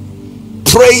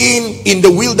 praying in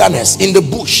the wilderness, in the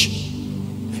bush.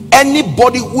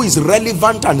 Anybody who is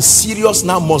relevant and serious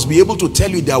now must be able to tell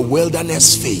you their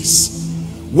wilderness phase,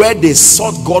 where they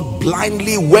sought God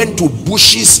blindly, went to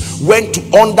bushes, went to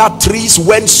under trees,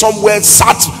 went somewhere,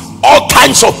 sat all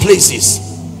kinds of places.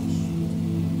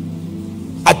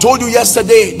 I told you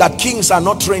yesterday that kings are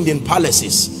not trained in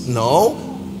palaces. No,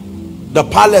 the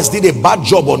palace did a bad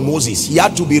job on Moses. He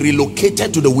had to be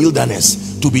relocated to the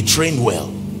wilderness to be trained well.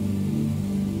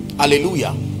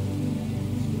 Hallelujah.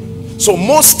 So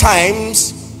most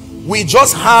times we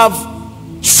just have,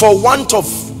 for want of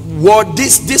word,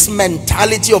 this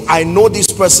mentality of I know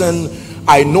this person,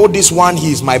 I know this one,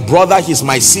 he's my brother, he's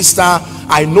my sister,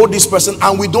 I know this person,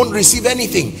 and we don't receive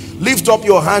anything. Lift up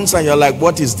your hands and you're like,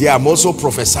 what is there? I'm also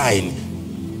prophesying.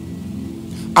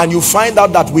 And you find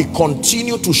out that we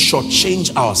continue to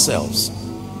shortchange ourselves.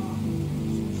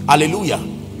 Hallelujah.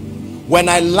 When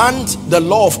I learned the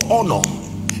law of honor,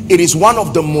 it is one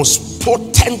of the most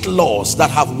potent laws that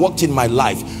have worked in my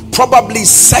life, probably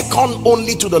second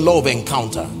only to the law of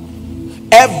encounter.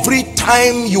 Every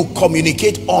time you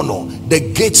communicate honor, the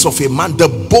gates of a man, the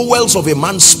bowels of a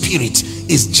man's spirit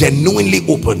is genuinely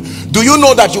open. Do you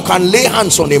know that you can lay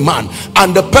hands on a man,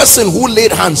 and the person who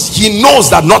laid hands, he knows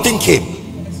that nothing came?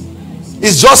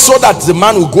 It's just so that the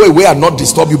man will go away and not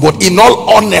disturb you, but in all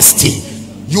honesty,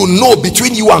 you know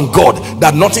between you and God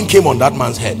that nothing came on that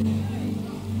man's head.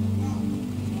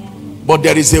 But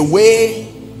there is a way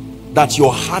that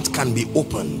your heart can be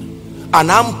opened,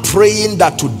 and I'm praying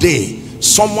that today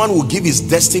someone will give his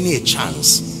destiny a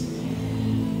chance,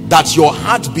 that your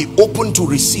heart be open to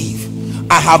receive.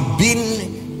 I have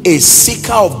been a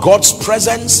seeker of God's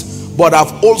presence, but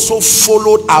I've also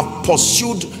followed, I've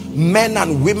pursued men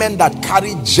and women that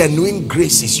carry genuine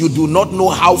graces. You do not know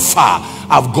how far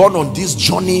I've gone on this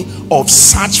journey of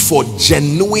search for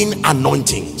genuine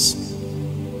anointings.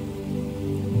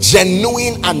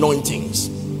 Genuine anointings.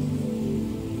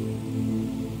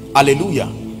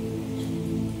 Hallelujah.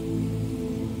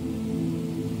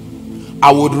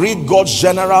 I would read God's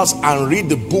generals and read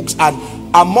the books, and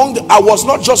among I was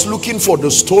not just looking for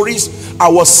the stories, I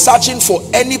was searching for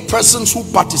any persons who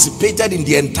participated in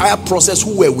the entire process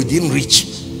who were within reach,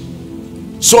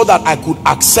 so that I could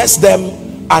access them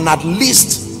and at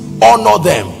least honor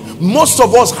them. Most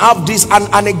of us have this,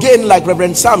 and again, like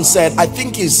Reverend Sam said, I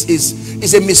think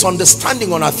is a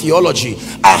misunderstanding on our theology.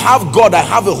 I have God, I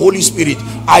have a Holy Spirit,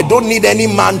 I don't need any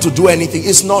man to do anything.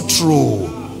 It's not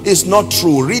true. It's not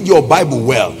true. Read your Bible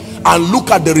well and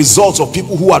look at the results of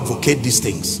people who advocate these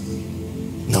things.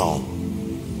 No.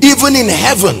 Even in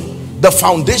heaven, the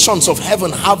foundations of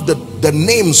heaven have the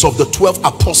names of the 12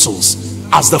 apostles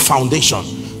as the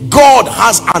foundation. God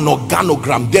has an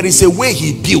organogram. There is a way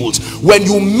he builds. When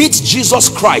you meet Jesus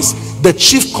Christ, the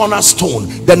chief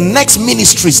cornerstone, the next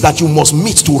ministries that you must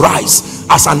meet to rise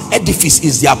as an edifice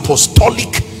is the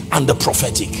apostolic and the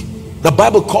prophetic. The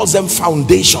Bible calls them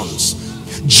foundations.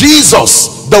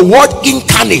 Jesus, the word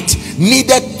incarnate,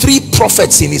 needed 3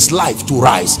 prophets in his life to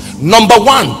rise. Number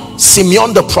 1,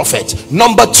 Simeon the prophet.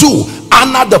 Number 2,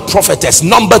 Anna the prophetess.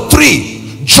 Number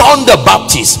 3, John the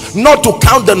Baptist. Not to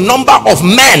count the number of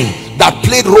men that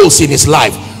played roles in his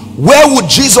life. Where would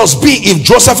Jesus be if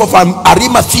Joseph of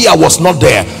Arimathea was not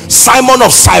there? Simon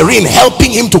of Cyrene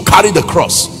helping him to carry the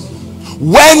cross.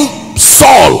 When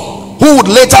Saul, who would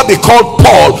later be called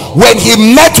Paul, when he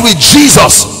met with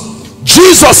Jesus,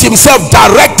 Jesus himself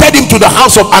directed him to the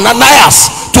house of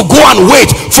Ananias to go and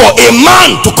wait for a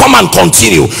man to come and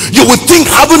continue. You would think,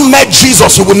 having met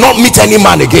Jesus, you will not meet any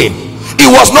man again. It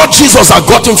was not Jesus that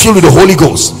got him filled with the Holy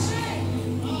Ghost.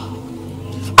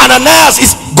 Ananias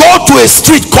is go to a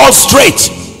street called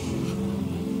Straight.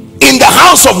 In the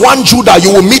house of one Judah,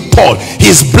 you will meet Paul.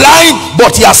 He's blind,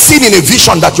 but he has seen in a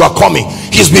vision that you are coming.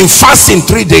 He's been fasting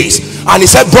 3 days, and he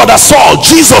said, Brother Saul,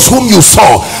 Jesus whom you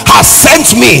saw has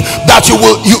sent me that you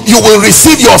will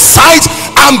receive your sight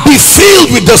and be filled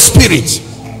with the Spirit.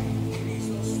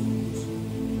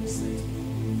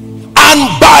 And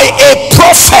by a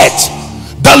prophet,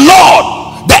 the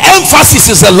Lord, the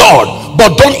emphasis is the Lord,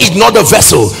 but don't ignore the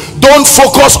vessel. Don't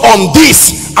focus on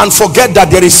this and forget that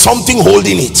there is something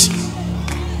holding it.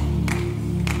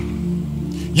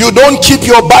 You don't keep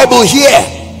your Bible here.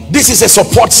 This is a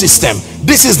support system.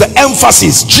 This is the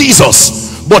emphasis,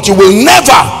 Jesus. But you will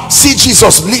never see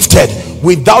Jesus lifted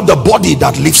without the body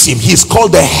that lifts him. He's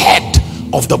called the head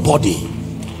of the body.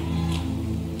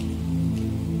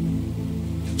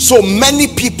 So many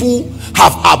people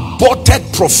have aborted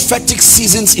prophetic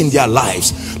seasons in their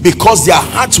lives because their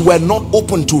hearts were not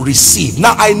open to receive.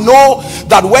 Now I know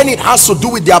that when it has to do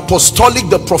with the apostolic,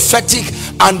 the prophetic,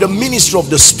 and the ministry of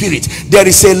the Spirit, there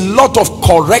is a lot of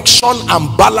correction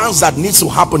and balance that needs to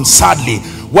happen, sadly,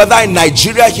 whether in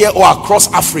Nigeria here or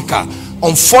across Africa.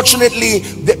 Unfortunately,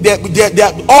 there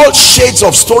are all shades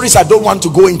of stories I don't want to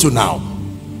go into now.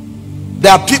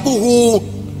 There are people who,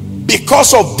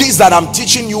 because of this that I'm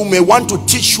teaching you, may want to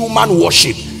teach human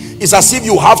worship. It's as if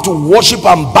you have to worship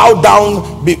and bow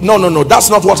down. No,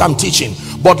 that's not what I'm teaching.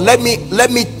 But let me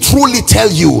truly tell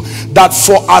you that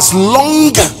for as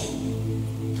long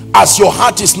as your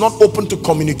heart is not open to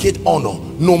communicate honor,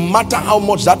 no matter how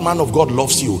much that man of God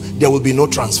loves you, there will be no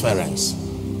transference.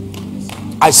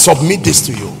 I submit this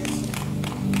to you.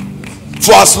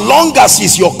 For as long as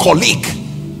he's your colleague,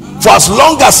 for as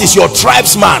long as he's your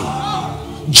tribesman,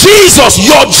 Jesus,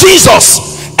 your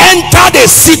Jesus, entered a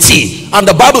city, and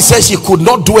the Bible says he could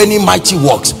not do any mighty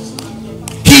works.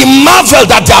 He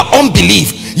marveled at their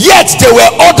unbelief, yet there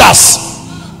were others.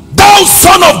 Thou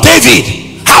son of David,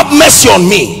 have mercy on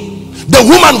me. The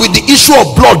woman with the issue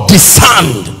of blood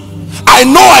discerned, I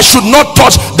know I should not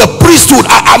touch the priesthood.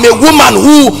 I am a woman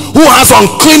who has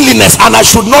uncleanliness, and I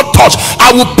should not touch.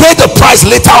 I will pay the price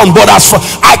later on, but as for,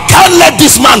 I can't let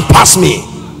this man pass me.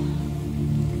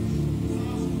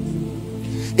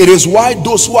 It is why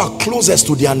those who are closest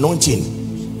to the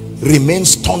anointing remain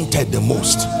stunted the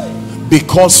most,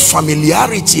 because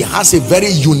familiarity has a very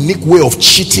unique way of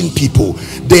cheating people.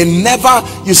 They never,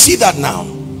 you see that now.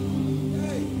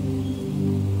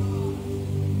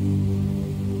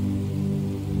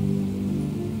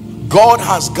 God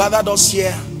has gathered us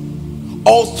here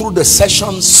all through the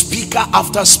sessions, speaker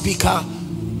after speaker,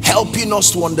 helping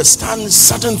us to understand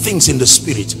certain things in the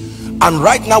Spirit. And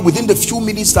right now, within the few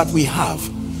minutes that we have,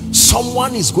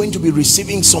 someone is going to be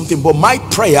receiving something. But my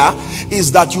prayer is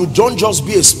that you don't just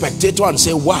be a spectator and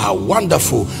say, wow,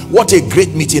 wonderful, what a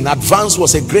great meeting, advance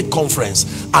was a great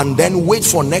conference, and then wait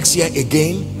for next year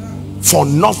again for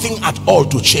nothing at all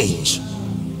to change.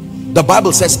 The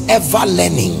Bible says ever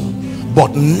learning,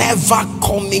 but never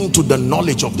coming to the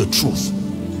knowledge of the truth.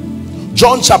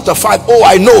 John chapter 5, oh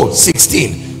I know,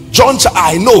 16. John,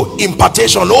 I know,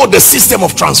 impartation, oh the system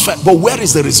of transfer, but where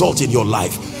is the result in your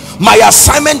life? My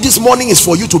assignment this morning is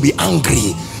for you to be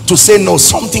angry, to say no,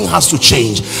 something has to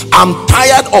change. I'm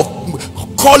tired of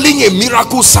calling a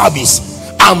miracle service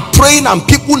and praying, and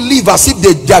people live as if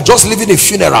they are just living a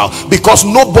funeral because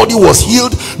nobody was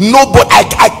healed. Nobody,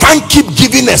 I can't keep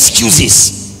giving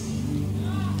excuses.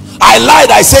 I lied,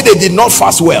 I said they did not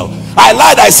fast well. I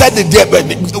lied, I said they did.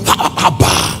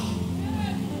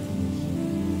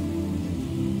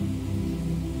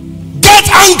 Get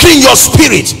angry in your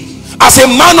spirit as a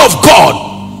man of God,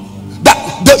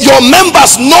 that your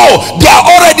members know they are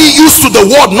already used to the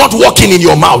word not working in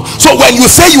your mouth. So when you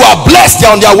say you are blessed,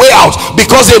 they're on their way out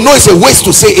because they know it's a waste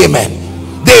to say amen.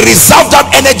 They reserve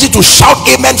that energy to shout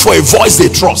amen for a voice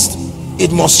they trust. It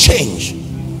must change.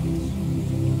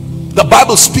 The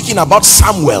Bible, speaking about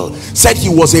Samuel, said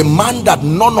he was a man that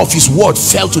none of his word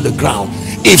fell to the ground.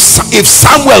 If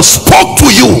Samuel spoke to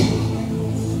you,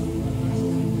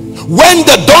 when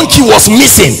the donkey was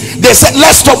missing, they said,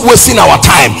 let's stop wasting our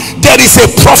time. There is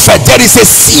a prophet, there is a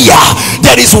seer,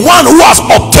 there is one who has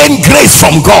obtained grace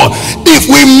from God. If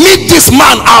we meet this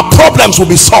man, our problems will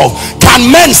be solved.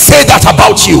 Can men say that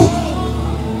about you?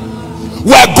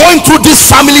 We're going through this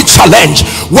family challenge,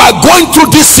 we're going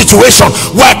through this situation,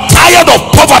 we're tired of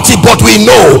poverty, but we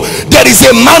know there is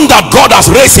a man that God has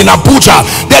raised in Abuja,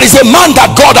 there is a man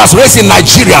that God has raised in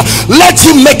Nigeria. Let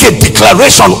him make a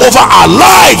declaration over our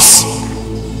lives.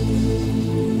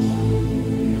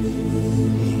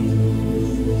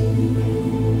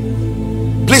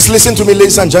 listen to me,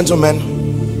 ladies and gentlemen.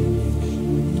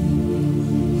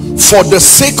 For the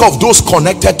sake of those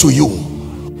connected to you,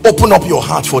 open up your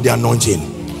heart for the anointing.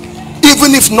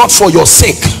 Even if not for your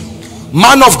sake,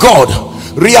 man of God,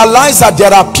 realize that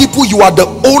there are people, you are the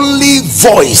only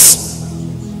voice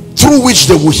through which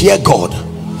they will hear God.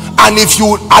 And if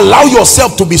you allow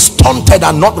yourself to be stunted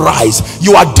and not rise,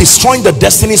 you are destroying the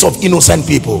destinies of innocent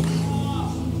people.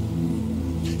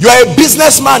 You are a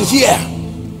businessman here,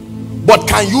 but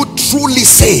can you truly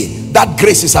say that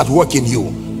grace is at work in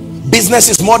you? Business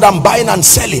is more than buying and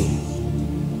selling.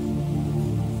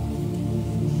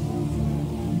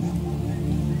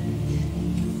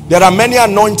 There are many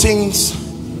anointings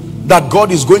that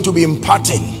God is going to be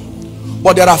imparting,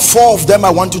 but there are 4 of them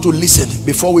I want you to listen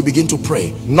before we begin to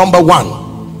pray. Number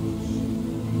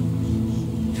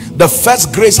 1, the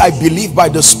first grace I believe by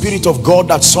the Spirit of God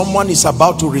that someone is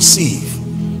about to receive.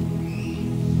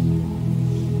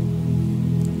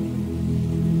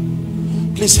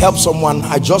 Please help someone.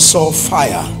 I just saw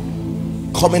fire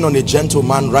coming on a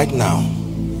gentleman right now.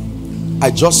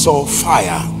 I just saw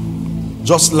fire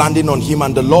just landing on him,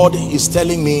 and the Lord is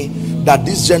telling me that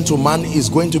this gentleman is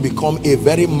going to become a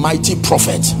very mighty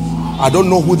prophet. I don't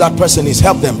know who that person is.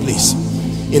 Help them, please.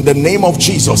 In the name of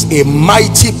Jesus, a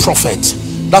mighty prophet.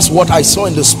 That's what I saw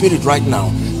in the spirit right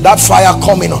now. That fire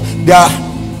coming on.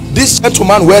 This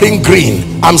gentleman wearing green,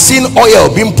 I'm seeing oil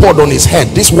being poured on his head.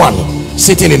 This one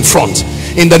sitting in front.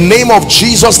 In the name of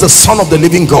Jesus, the Son of the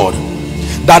living God,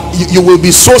 that you will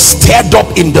be so stirred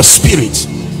up in the spirit.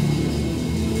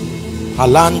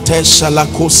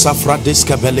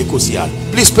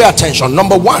 Please pay attention.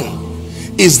 Number 1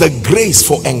 is the grace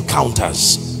for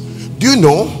encounters. Do you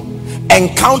know,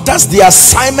 encounters, the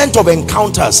assignment of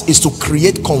encounters is to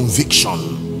create conviction.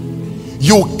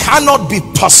 You cannot be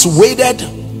persuaded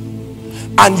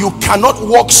and you cannot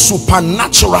walk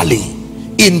supernaturally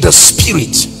in the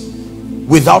spirit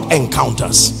without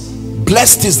encounters.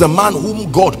 Blessed is the man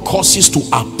whom God causes to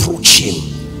approach him.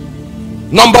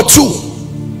 Number 2,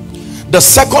 the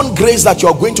second grace that you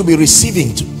are going to be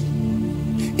receiving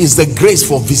is the grace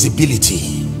for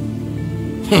visibility.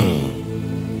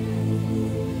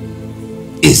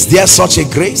 Is there such a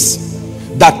grace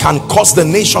that can cause the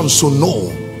nations to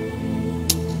know?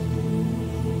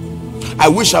 I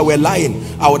wish I were lying.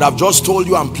 I would have just told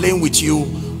you I'm playing with you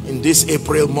in this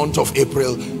month of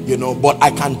April, you know, but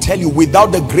I can tell you,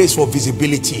 without the grace for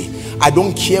visibility, I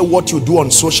don't care what you do on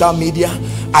social media,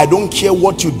 I don't care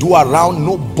what you do around,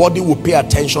 nobody will pay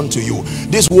attention to you.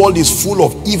 This world is full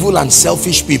of evil and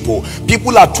selfish people.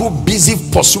 People are too busy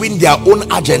pursuing their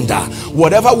own agenda.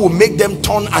 Whatever will make them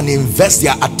turn and invest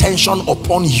their attention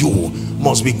upon you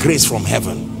must be grace from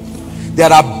heaven.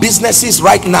 There are businesses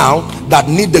right now that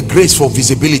need the grace for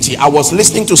visibility. I was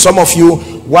listening to some of you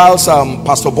whilst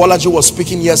Pastor Bolaji was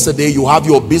speaking yesterday. You have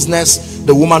your business,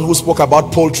 the woman who spoke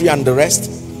about poultry and the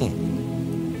rest.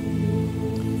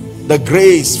 The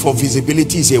grace for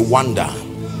visibility is a wonder.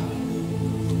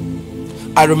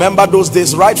 I remember those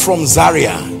days right from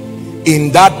Zaria,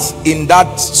 in that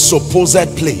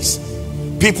supposed place.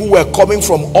 People were coming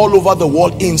from all over the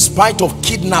world in spite of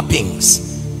kidnappings.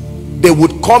 They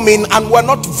would come in, and were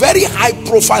not very high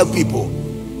profile people.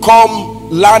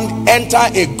 Come, land, enter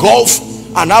a Gulf,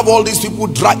 and have all these people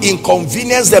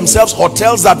inconvenience themselves,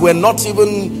 hotels that were not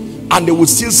even, and they would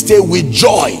still stay with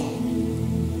joy.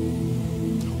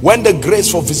 When the grace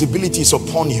for visibility is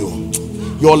upon you,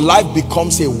 your life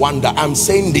becomes a wonder. I'm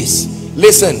saying this,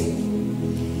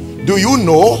 listen, do you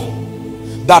know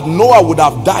that Noah would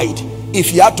have died if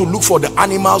he had to look for the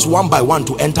animals one by one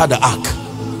to enter the ark?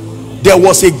 There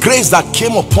was a grace that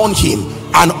came upon him,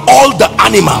 and all the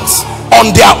animals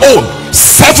on their own,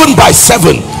 7 by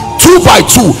 7, 2 by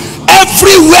 2,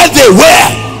 everywhere they were,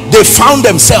 they found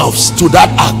themselves to that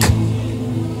ark.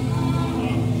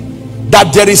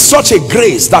 That there is such a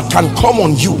grace that can come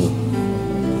on you.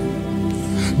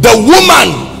 The woman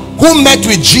who met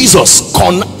with Jesus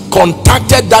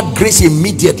contacted that grace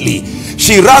immediately.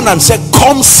 She ran and said,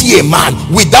 come see a man.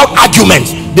 Without argument,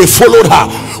 they followed her.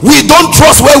 We don't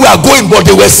trust where we are going, but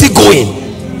they were still going.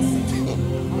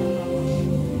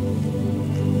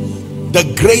 The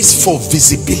grace for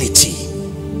visibility.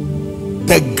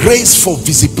 The grace for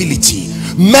visibility.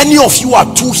 Many of you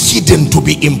are too hidden to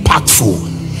be impactful.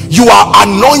 You are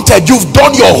anointed, you've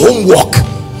done your homework,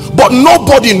 but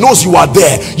nobody knows you are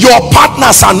there. Your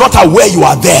partners are not aware you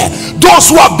are there. Those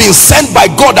who have been sent by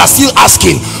God are still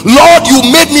asking, Lord, you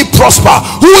made me prosper.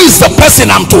 Who is the person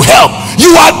I'm to help?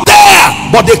 You are there,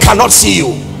 but they cannot see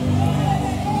you.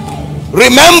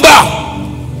 Remember,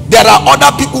 there are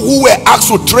other people who were asked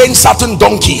to train certain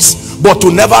donkeys, but to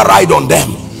never ride on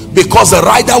them. because the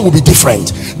rider will be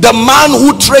different. The man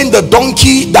who trained the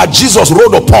donkey that Jesus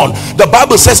rode upon, the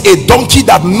Bible says a donkey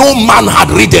that no man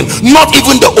had ridden, not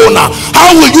even the owner.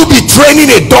 How will you be training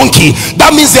a donkey?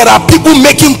 That means there are people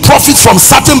making profit from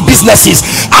certain businesses,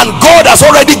 and God has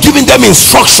already given them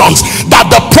instructions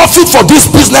that the profit for this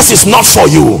business is not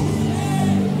for you.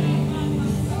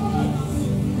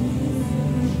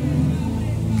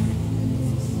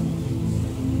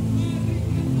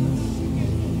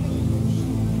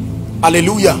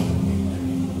 Hallelujah.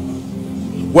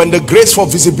 When the grace for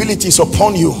visibility is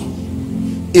upon you,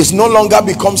 it no longer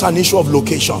becomes an issue of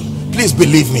location. Please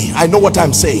believe me, I know what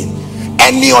I'm saying.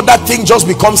 Any other thing just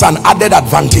becomes an added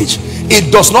advantage.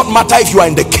 It does not matter if you are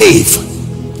in the cave.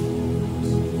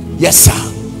 Yes,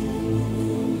 sir.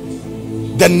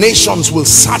 The nations will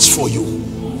search for you.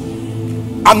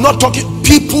 I'm not talking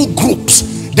people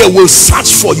groups. They will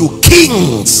search for you.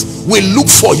 Kings will look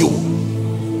for you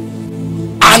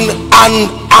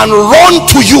and run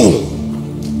to you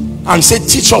and say,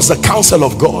 teach us the counsel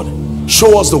of God,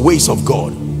 show us the ways of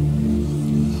God.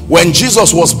 When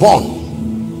Jesus was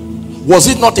born, was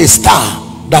it not a star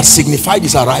that signified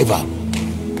his arrival?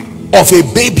 Of a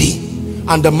baby.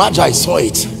 And the Magi saw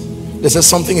it. They said,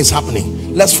 something is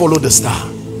happening, let's follow the star.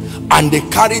 And they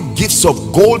carried gifts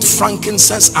of gold,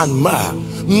 frankincense and myrrh,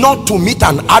 not to meet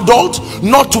an adult,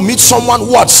 not to meet someone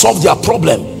who had solved their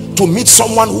problem, to meet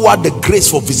someone who had the grace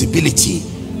for visibility,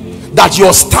 that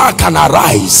your star can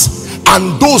arise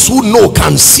and those who know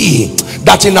can see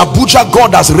that in Abuja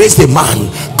God has raised a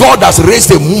man, God has raised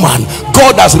a woman,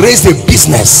 God has raised a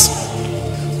business.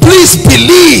 Please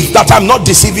believe that I'm not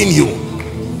deceiving you.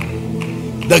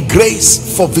 The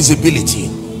grace for visibility.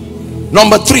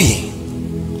 Number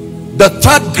 3, the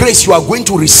third grace you are going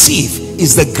to receive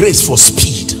is the grace for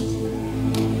speed.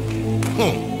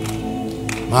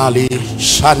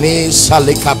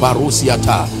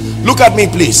 Look at me,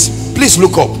 please. Please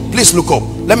look up. Please look up.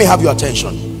 Let me have your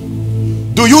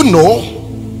attention. Do you know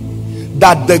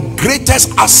that the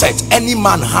greatest asset any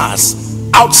man has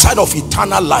outside of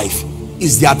eternal life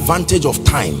is the advantage of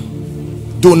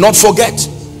time? Do not forget,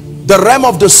 the realm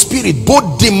of the spirit,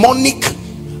 both demonic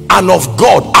and of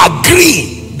God,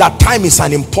 agree that time is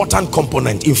an important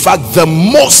component. In fact, the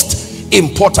most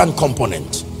important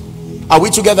component. Are we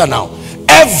together now?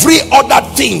 Every other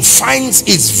thing finds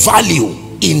its value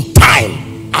in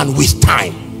time and with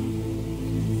time.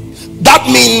 That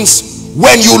means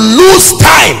when you lose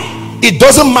time, it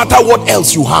doesn't matter what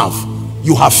else you have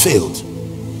failed.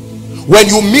 When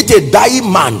you meet a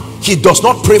dying man, he does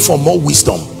not pray for more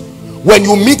wisdom. When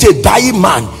you meet a dying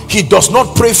man, he does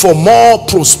not pray for more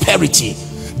prosperity.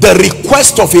 The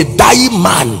request of a dying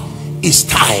man is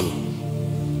time.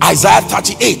 Isaiah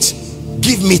 38,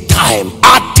 give me time.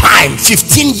 Add time,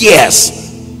 15 years.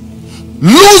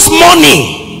 Lose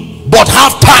money but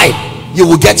have time, you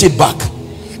will get it back.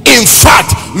 In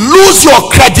fact, lose your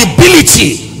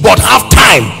credibility but have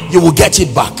time, you will get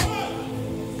it back.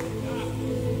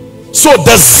 So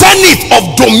the zenith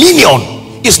of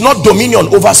dominion is not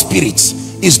dominion over spirits,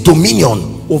 is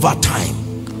dominion over time.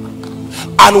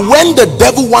 And when the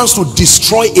devil wants to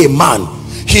destroy a man,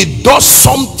 he does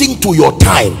something to your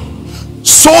time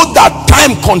so that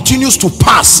time continues to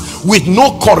pass with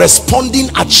no corresponding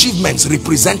achievements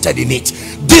represented in it.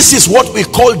 This is what we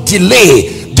call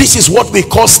delay. This is what we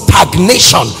call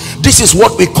stagnation. This is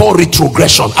what we call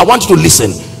retrogression. I want you to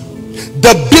listen.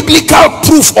 The biblical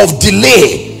proof of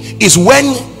delay is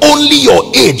when only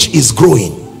your age is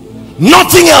growing.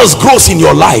 Nothing else grows in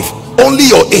your life, only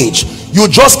your age. You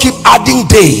just keep adding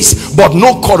days but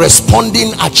no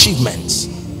corresponding achievements.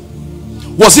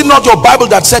 Was it not your Bible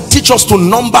that said, teach us to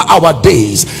number our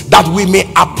days that we may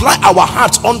apply our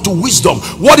hearts unto wisdom?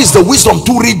 What is the wisdom?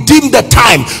 To redeem the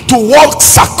time, to walk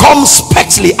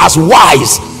circumspectly as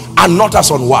wise and not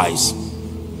as unwise.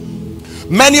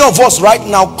 Many of us right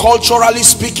now, culturally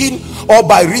speaking, or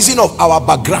by reason of our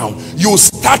background, you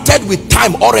started with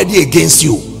time already against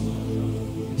you.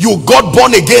 You got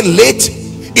born again late.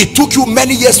 It took you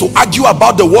many years to argue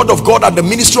about the word of God and the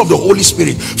ministry of the Holy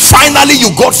Spirit. Finally, you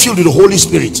got filled with the Holy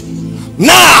Spirit.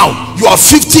 Now, you are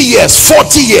 50 years,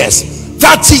 40 years,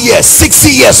 30 years, 60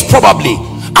 years probably,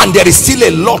 and there is still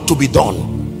a lot to be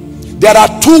done. There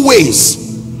are two ways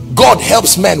God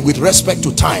helps men with respect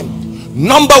to time.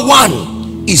 Number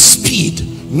 1 is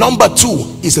speed. Number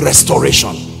 2 is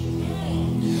restoration.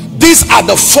 These are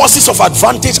the forces of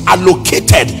advantage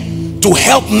allocated to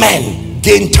help men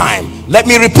gain time. Let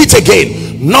me repeat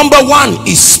again. Number 1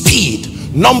 is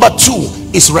speed. Number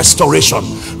 2 is restoration.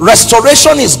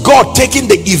 Restoration is God taking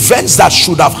the events that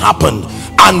should have happened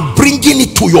and bringing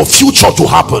it to your future to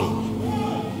happen.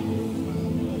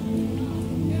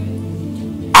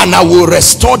 and I will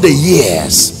restore the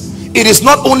years. It is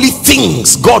not only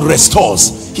things God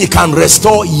restores, he can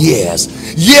restore years.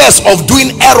 Years of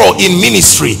doing error in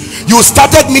ministry. You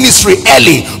started ministry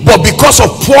early, but because of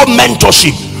poor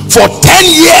mentorship, for 10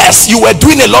 years you were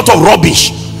doing a lot of rubbish.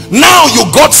 Now you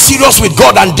got serious with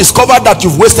God and discovered that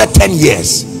you've wasted 10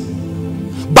 years.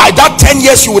 By that 10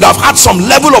 years you would have had some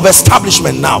level of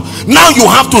establishment. Now you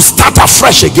have to start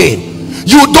afresh again.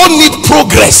 You don't need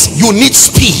progress, you need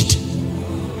speed.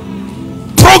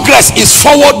 Progress is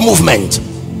forward movement.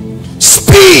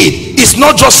 Speed is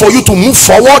not just for you to move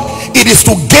forward, it is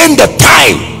to gain the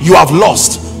time you have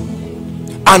lost.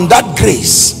 And that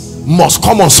grace must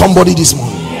come on somebody this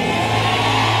morning.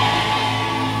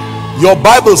 Your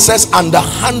Bible says, and the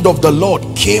hand of the Lord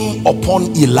came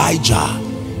upon Elijah.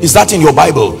 Is that in your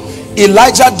Bible?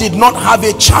 Elijah did not have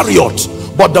a chariot,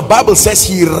 but the Bible says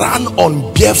he ran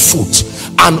on barefoot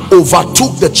and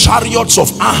overtook the chariots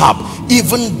of Ahab,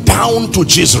 even down to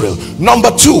Jezreel. Number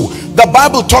two, the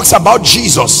Bible talks about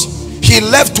Jesus. He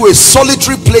left to a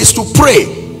solitary place to pray,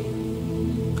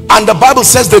 and the Bible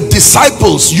says the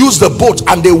disciples used the boat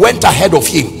and they went ahead of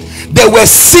him. They were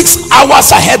 6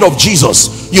 hours ahead of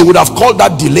Jesus. You would have called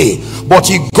that delay, but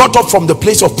he got up from the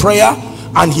place of prayer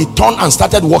and he turned and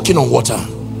started walking on water.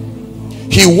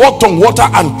 He walked on water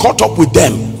and caught up with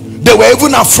them. They were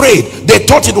even afraid. They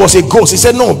thought it was a ghost. He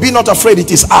said, no, be not afraid,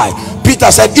 it is I.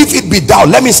 Peter said, if it be thou,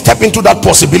 let me step into that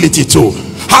possibility too.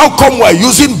 How come we're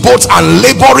using boats and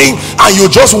laboring and you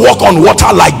just walk on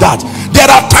water like that? There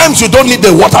are times you don't need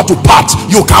the water to part,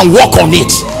 you can walk on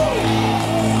it.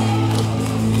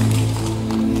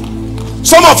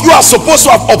 Some of you are supposed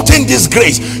to have obtained this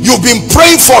grace. You've been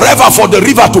praying forever for the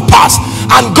river to pass,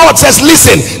 and God says,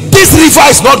 listen, this river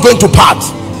is not going to part.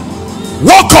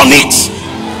 Walk on it.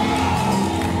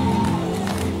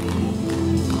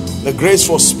 The grace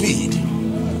for speed.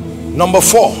 Number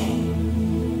 4,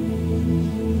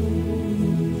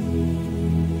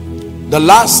 the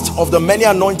last of the many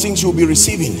anointings you'll be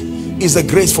receiving is the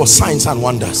grace for signs and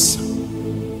wonders.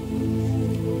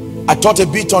 I taught a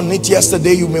bit on it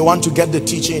yesterday. You may want to get the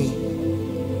teaching.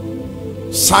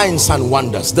 Signs and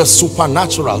wonders, the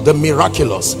supernatural, the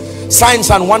miraculous. Signs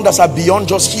and wonders are beyond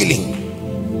just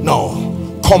healing.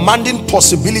 No, commanding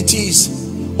possibilities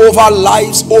over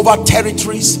lives, over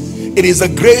territories. It is a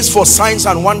grace for signs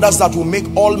and wonders that will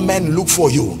make all men look for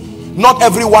you. Not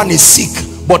everyone is sick,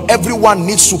 but everyone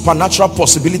needs supernatural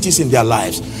possibilities in their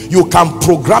lives. You can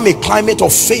program a climate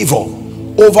of favor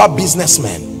over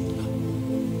businessmen.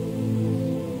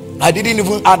 I didn't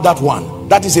even add that one.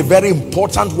 That is a very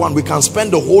important one. We can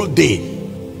spend the whole day.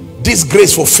 This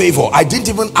grace for favor, I didn't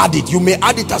even add it. You may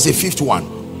add it as a 5th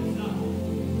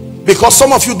one, because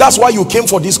some of you, that's why you came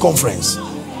for this conference.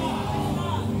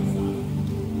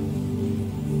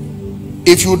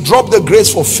 If you drop the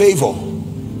grace for favor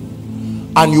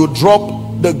and you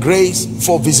drop the grace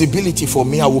for visibility for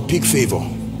me, I will pick favor.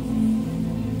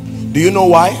 Do you know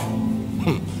why?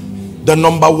 The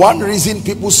number one reason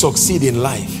people succeed in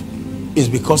life is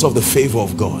because of the favor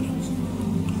of God.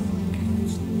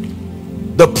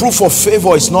 The proof of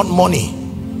favor is not money.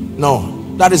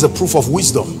 No, that is a proof of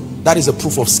wisdom. That is a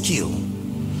proof of skill.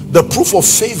 The proof of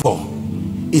favor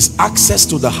is access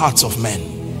to the hearts of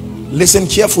men. Listen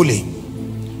carefully.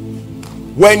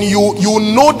 When you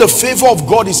know the favor of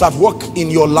God is at work in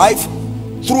your life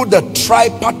through the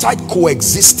tripartite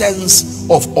coexistence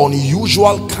of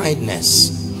unusual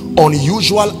kindness,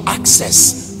 unusual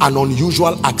access, and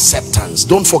unusual acceptance.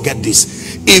 Don't forget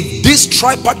this. If this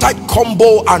tripartite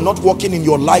combo are not working in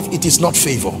your life, it is not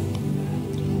favor.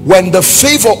 When the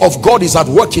favor of God is at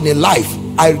work in a life,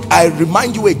 I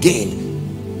remind you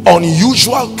again,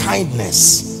 unusual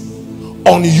kindness,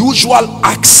 unusual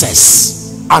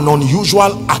access, and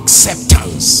unusual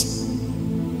acceptance.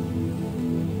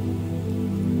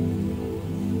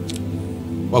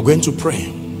 We're going to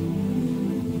pray.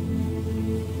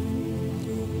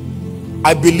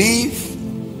 I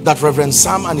believe that Reverend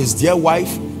Sam and his dear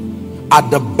wife, at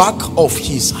the back of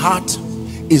his heart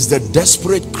is the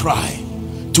desperate cry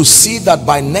to see that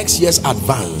by next year's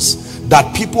advance,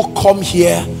 that people come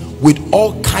here with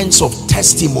all kinds of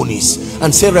testimonies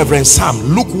and say, Reverend Sam,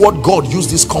 look what God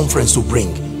used this conference to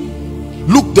bring.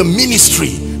 Look, the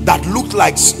ministry that looked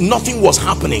like nothing was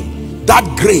happening, that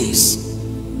grace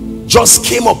just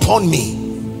came upon me.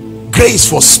 Grace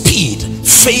for speed,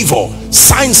 favor,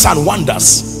 signs and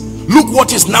wonders. Look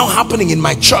what is now happening in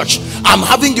my church. I'm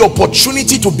having the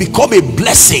opportunity to become a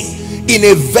blessing in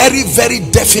a very, very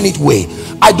definite way.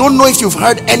 I don't know if you've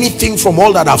heard anything from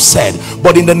all that I've said,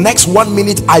 but in the next 1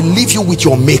 minute, I leave you with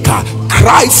your maker.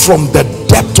 Cry from the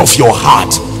depth of your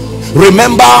heart.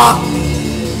 Remember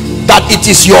that it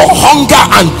is your hunger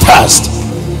and thirst,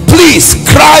 please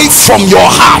cry from your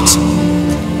heart.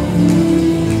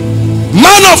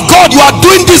 Man of God, you are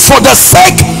doing this for the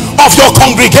sake of your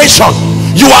congregation.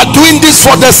 You are doing this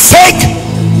for the sake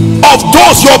of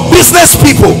those, your business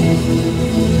people.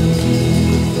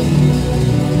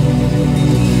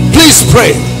 Please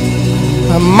pray.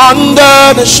 I'm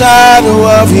under the shadow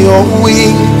of your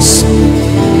wings.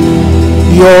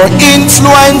 Your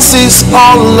influence is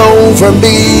all over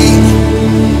me.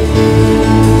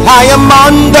 I am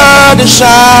under the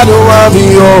shadow of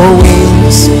your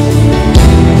wings.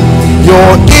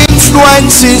 Your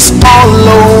influence is all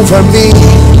over me.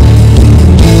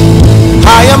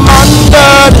 I am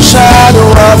under the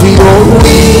shadow of your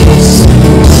wings.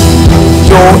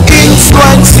 Your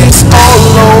influence is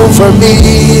all over me.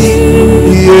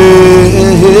 Yeah.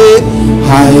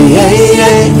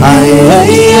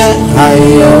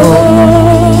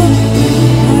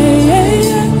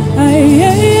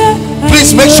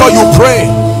 Please make sure you pray.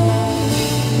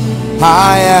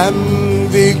 I am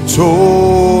victorious.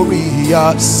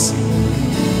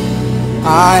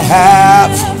 I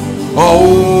have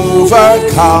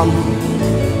overcome.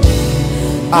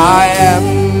 I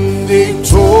am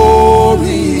victorious.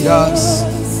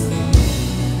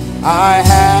 I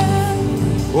have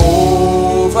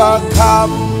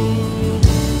overcome.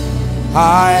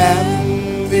 I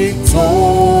am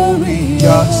victorious.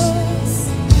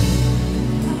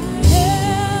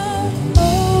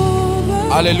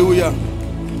 Hallelujah.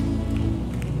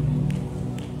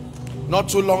 Not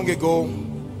too long ago,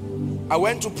 I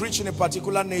went to preach in a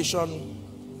particular nation,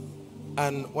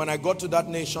 and when I got to that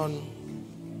nation,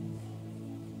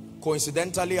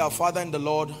 coincidentally, our father in the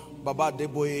Lord, Baba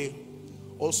Deboye,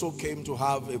 also came to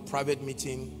have a private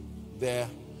meeting there.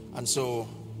 And so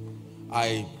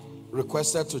I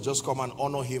requested to just come and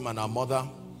honor him and our mother.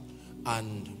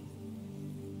 And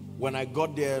when I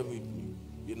got there, we,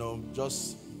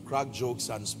 just cracked jokes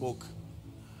and spoke.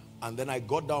 And then I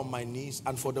got down on my knees,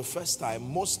 and for the first time,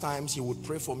 most times he would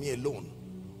pray for me alone,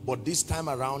 but this time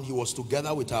around he was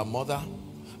together with our mother.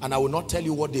 And I will not tell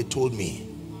you what they told me,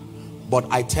 but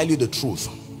I tell you the truth,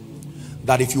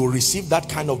 that if you receive that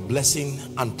kind of blessing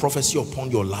and prophecy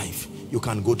upon your life, you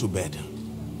can go to bed.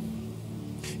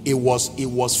 It was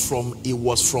from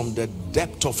the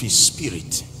depth of his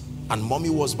spirit, and mommy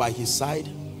was by his side,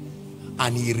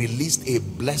 and he released a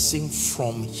blessing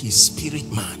from his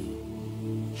spirit man.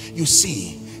 You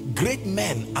see, great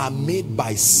men are made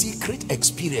by secret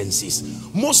experiences.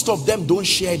 Most of them don't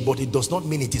share it, but it does not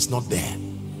mean it is not there.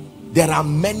 There are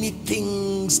many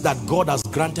things that God has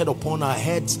granted upon our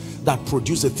heads that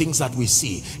produce the things that we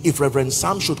see. If Reverend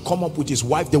Sam should come up with his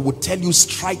wife, they would tell you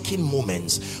striking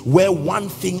moments where one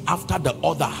thing after the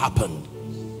other happened.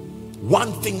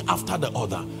 One thing after the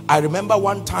other. I remember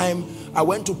one time I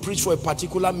went to preach for a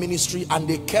particular ministry, and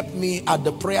they kept me at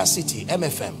the Prayer City,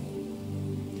 MFM.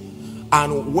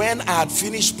 And when I had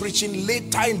finished preaching,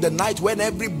 later in the night, when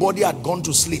everybody had gone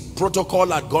to sleep, protocol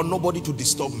had gone, nobody to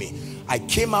disturb me, I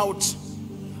came out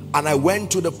and I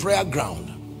went to the prayer ground,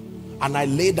 and I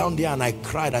lay down there and I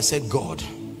cried. I said, God,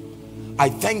 I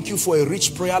thank you for a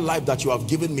rich prayer life that you have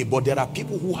given me, but there are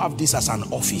people who have this as an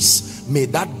office. May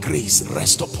that grace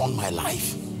rest upon my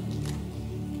life.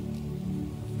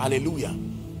 Hallelujah.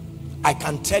 I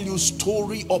can tell you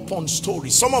story upon story.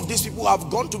 Some of these people have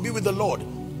gone to be with the Lord,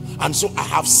 and so I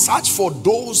have searched for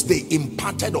those they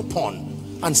imparted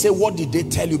upon and say, what did they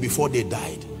tell you before they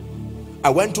died? I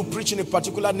went to preach in a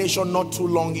particular nation not too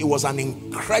long. It was an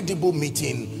incredible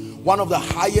meeting, one of the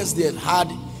highest they had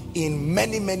had in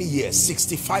many years,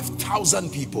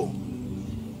 65,000 people.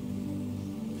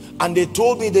 And they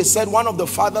told me, they said, one of the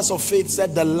fathers of faith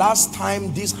said the last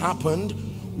time this happened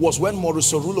was when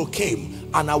Maurice Orulo came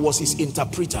and I was his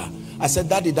interpreter. I said,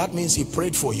 Daddy, that means he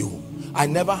prayed for you. I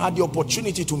never had the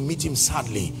opportunity to meet him,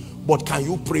 sadly, but can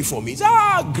you pray for me?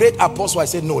 Great apostle. I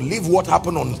said, no, leave what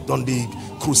happened on the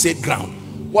crusade ground.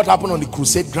 What happened on the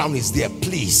crusade ground is there.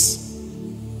 Please,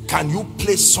 can you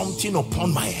place something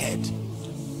upon my head?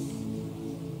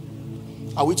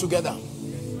 Are we together?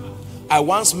 I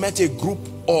once met a group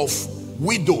of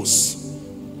widows.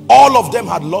 All of them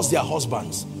had lost their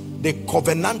husbands. They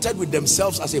covenanted with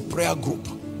themselves as a prayer group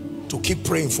to keep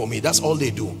praying for me. That's all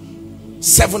they do.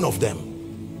 7 of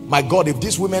them. My God, if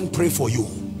these women pray for you,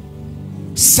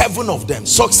 7 of them,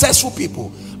 successful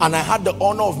people, and I had the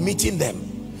honor of meeting them,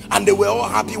 and they were all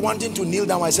happy, wanting to kneel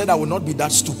down. I said, I will not be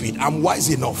that stupid. I'm wise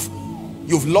enough.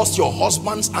 You've lost your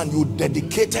husbands and you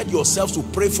dedicated yourselves to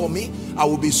pray for me. I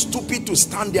will be stupid to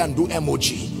stand there and do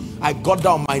emoji. I got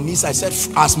down on my knees. I said,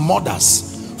 as mothers,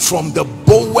 from the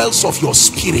bowels of your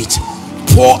spirit,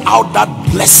 pour out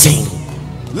that blessing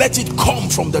Let it come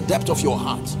from the depth of your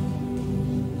heart.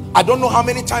 I don't know how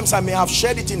many times I may have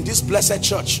shared it in this blessed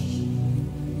church.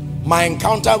 My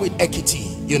encounter with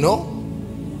Ekiti, you know,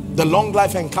 the long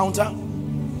life encounter.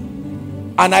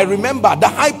 And I remember the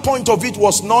high point of it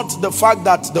was not the fact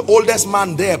that the oldest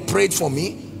man there prayed for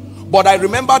me, but I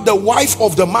remember the wife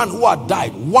of the man who had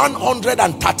died,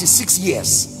 136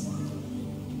 years.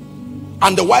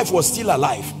 And the wife was still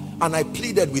alive. And I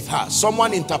pleaded with her.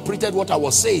 Someone interpreted what I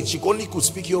was saying. She only could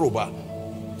speak Yoruba.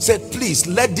 Said, please,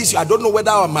 let this, I don't know whether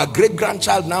I'm a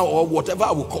great-grandchild now or whatever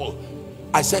I will call.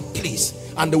 I said, please.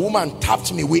 And the woman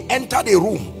tapped me. We entered a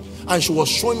room and she was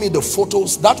showing me the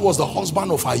photos. That was the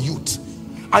husband of her youth.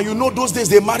 And you know, those days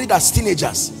they married as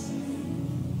teenagers.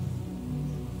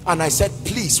 And I said,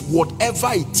 please, whatever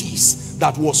it is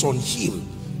that was on him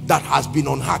that has been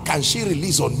on her, can she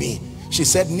release on me? She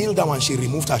said, kneel down, and she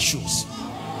removed her shoes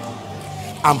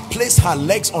and placed her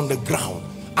legs on the ground.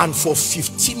 And for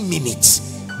 15 minutes,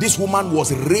 this woman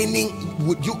was raining,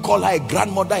 would you call her a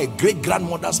grandmother, a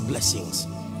great-grandmother's blessings.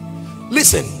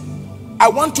 Listen, I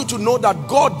want you to know that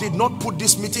God did not put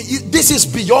this meeting. This is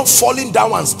beyond falling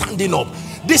down and standing up.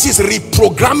 This is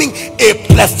reprogramming a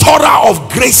plethora of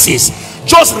graces,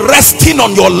 just resting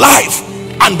on your life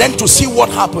and then to see what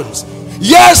happens.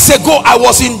 Years ago, I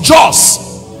was in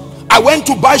Jos. I went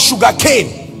to buy sugar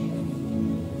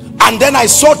cane, and then I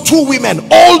saw two women,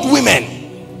 old women,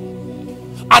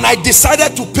 and I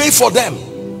decided to pay for them.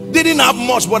 Didn't have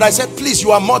much, but I said, please,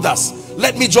 you are mothers,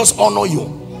 let me just honor you.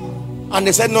 And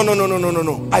they said, no.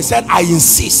 I said, I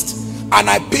insist. And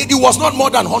I paid. It was not more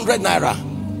than 100 naira.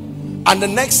 And the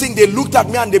next thing, they looked at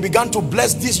me and they began to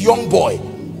bless this young boy.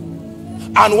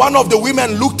 And one of the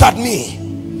women looked at me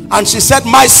and she said,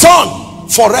 my son,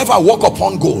 forever walk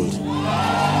upon gold.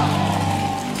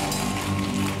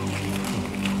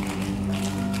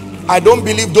 I don't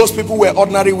believe those people were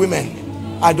ordinary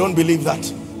women. I don't believe that.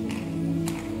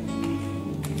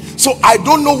 So I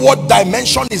don't know what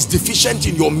dimension is deficient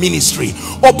in your ministry.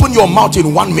 Open your mouth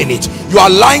in 1 minute. You are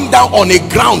lying down on a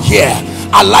ground here.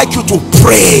 I'd like you to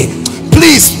pray.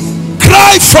 Please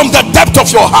cry from the depth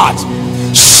of your heart.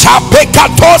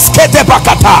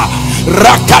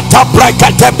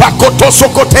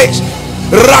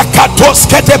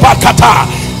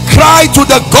 Cry to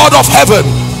the God of heaven.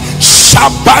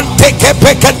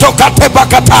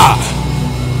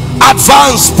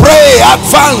 Advance, pray,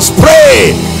 advance,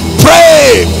 pray,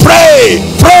 pray, pray,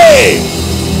 pray.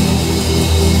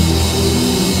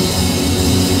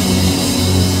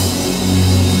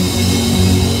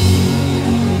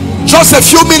 Just a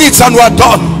few minutes and we're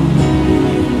done.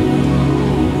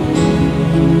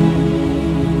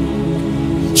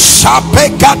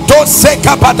 Shapekato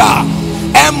sekabada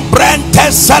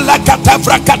embrente salakata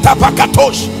vrakata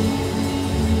pakatosh.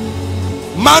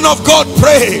 Man of God,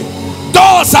 pray.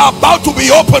 Doors are about to be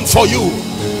opened for you.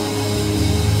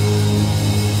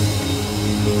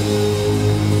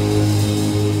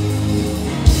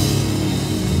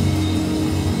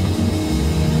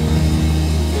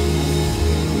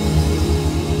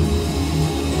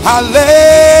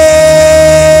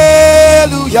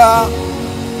 Hallelujah.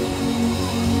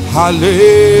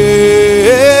 Hallelujah.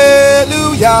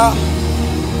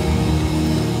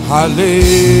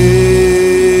 Hallelujah.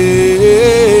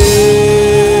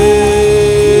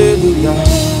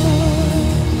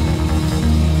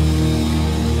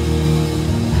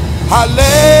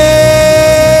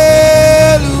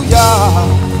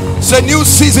 Hallelujah. It's a new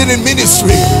season in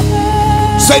ministry.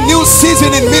 It's a new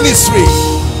season in ministry.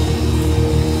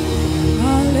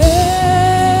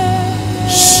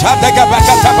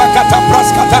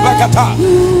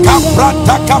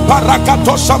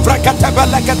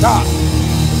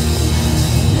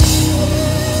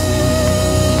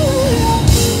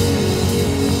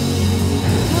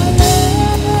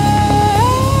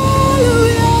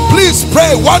 Please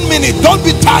pray 1 minute. Don't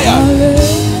be tired.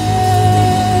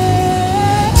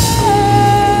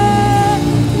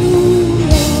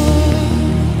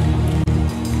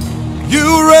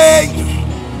 You reign,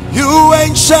 you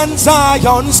ancient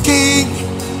Zion's King.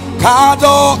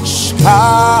 Kadosh,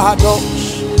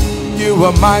 Kadosh, you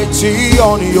are mighty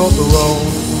on your throne.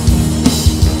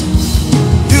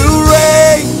 You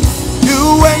reign,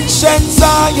 you ancient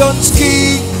Zion's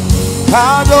King.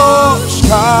 Kadosh,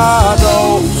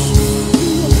 Kadosh,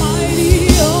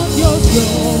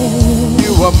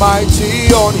 you are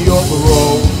mighty on your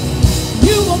throne.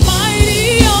 You are mighty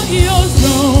on your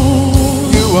throne.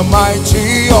 You are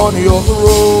mighty on your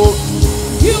throne.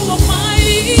 You are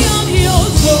mighty on your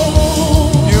throne.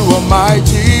 You are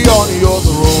mighty on your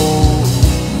throne.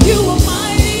 You are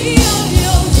mighty on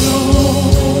your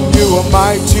throne. You are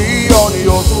mighty on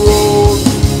your throne.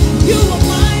 You are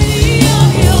mighty.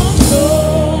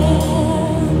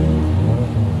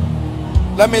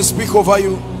 Let me speak over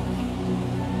you.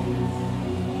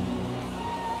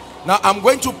 Now I'm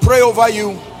going to pray over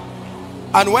you,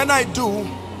 and when I do,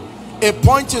 a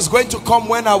point is going to come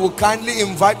when I will kindly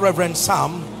invite Reverend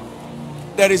Sam.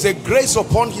 There is a grace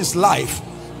upon his life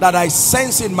that I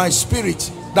sense in my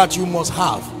spirit that you must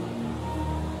have.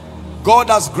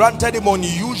 God has granted him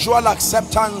unusual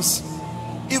acceptance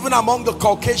even among the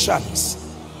Caucasians,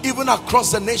 even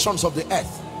across the nations of the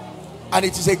earth, and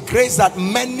it is a grace that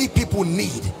many people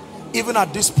need even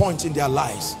at this point in their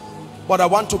lives. But I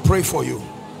want to pray for you.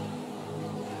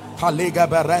 I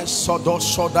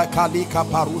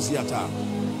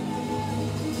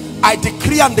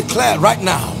decree and declare right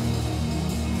now,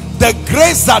 the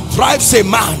grace that drives a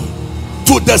man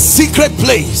to the secret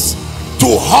place to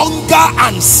hunger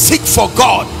and seek for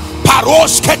God,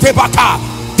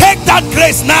 take that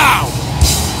grace now.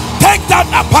 Take that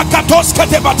apakatos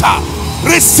ketebata.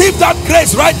 Receive that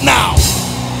grace right now.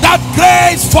 That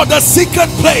grace for the secret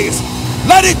place,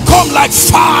 let it come like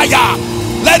fire.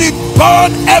 Let it burn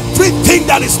everything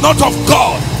that is not of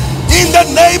God in the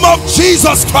name of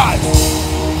Jesus Christ.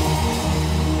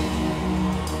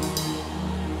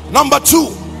 Number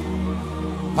 2,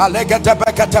 I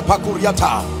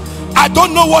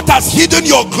don't know what has hidden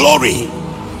your glory,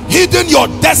 hidden your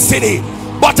destiny,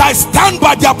 but I stand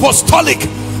by the apostolic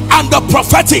and the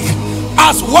prophetic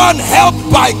as one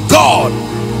helped by God.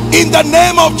 In the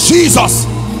name of Jesus,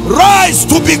 rise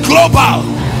to be global.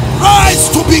 Rise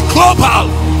to be global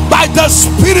by the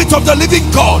Spirit of the living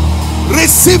God.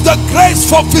 Receive the grace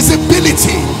for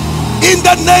visibility in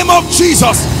the name of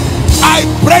Jesus. I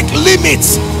break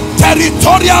limits,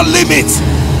 territorial limits,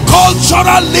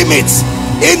 cultural limits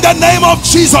in the name of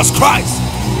Jesus Christ.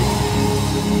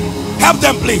 Help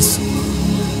them, please.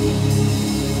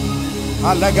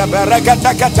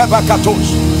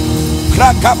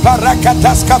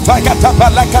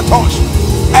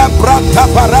 Ebrata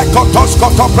barakotos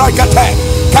koto bragate,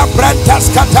 kabrentas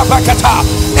katabakata,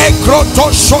 ekroto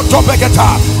shoto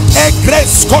begata,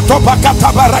 egres koto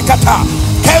bakata barakata,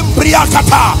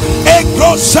 kembriakata,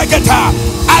 egros segata.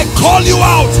 I call you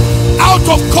out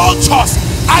of cultures.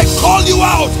 I call you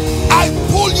out. I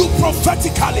pull you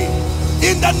prophetically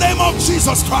in the name of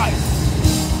Jesus Christ.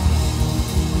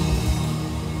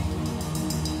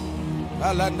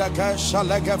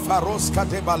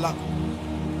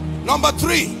 Number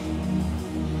 3,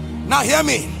 now hear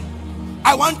me.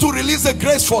 I want to release the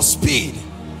grace for speed,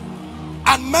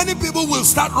 and many people will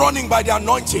start running by the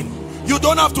anointing. You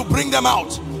don't have to bring them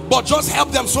out, but just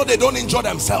help them so they don't injure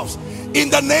themselves. In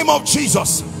the name of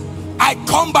Jesus, I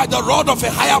come by the rod of a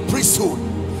higher priesthood,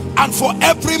 and for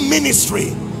every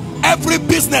ministry, every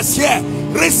business here,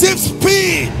 receive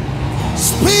speed,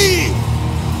 speed,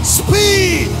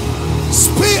 speed,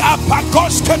 speed.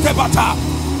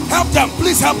 Help them,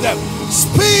 please help them.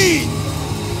 Speed.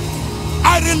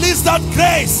 I release that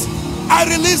grace. I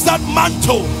release that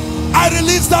mantle. I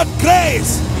release that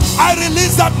grace. I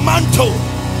release that mantle.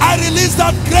 I release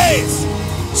that grace.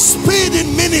 Speed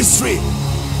in ministry.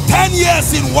 10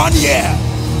 years in 1 year.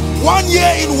 1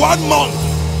 year in 1 month.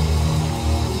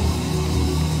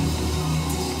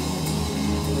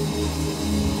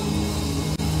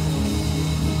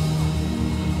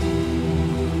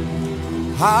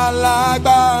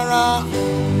 Alagbara,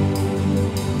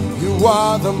 you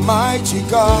are the mighty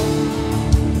God.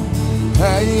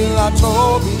 Heila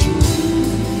Tobi,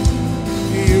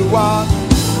 you are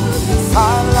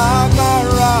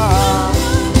Alagbara,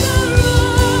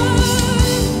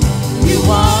 you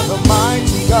are the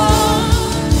mighty God.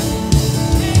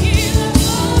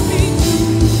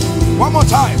 One more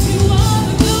time.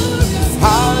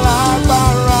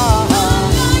 Alagbara.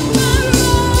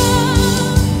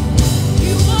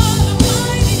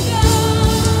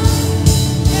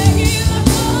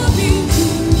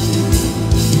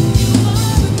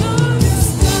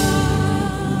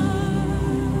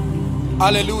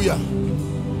 Hallelujah.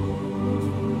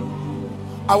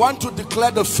 I want to declare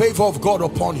the favor of God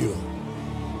upon you.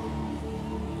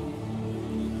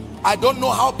 I don't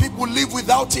know how people live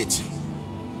without it.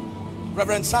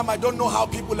 Reverend Sam, I don't know how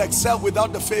people excel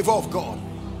without the favor of God.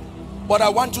 But I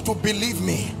want you to believe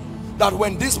me that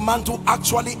when this mantle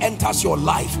actually enters your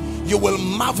life, you will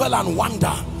marvel and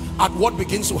wonder at what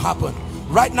begins to happen.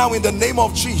 Right now, in the name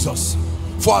of Jesus,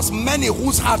 for as many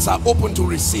whose hearts are open to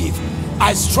receive,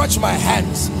 I stretch my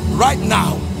hands right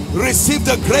now. Receive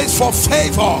the grace for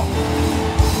favor.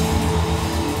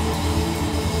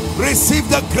 Receive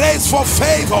the grace for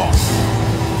favor.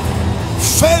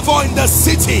 Favor in the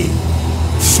city,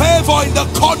 favor in the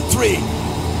country,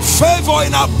 favor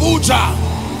in Abuja,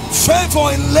 favor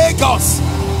in Lagos,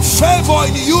 favor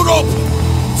in Europe,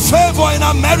 favor in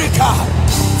America,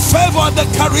 favor in the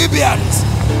Caribbean,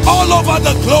 all over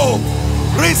the globe.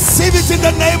 Receive it in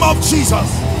the name of Jesus.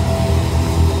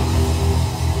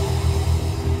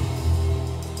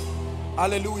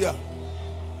 Hallelujah.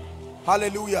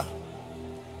 Hallelujah.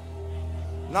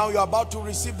 Now you're about to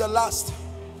receive the last,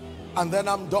 and then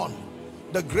I'm done.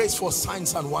 The grace for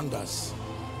signs and wonders.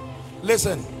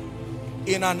 Listen,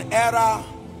 in an era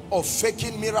of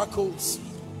faking miracles,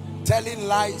 telling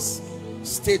lies,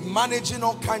 state managing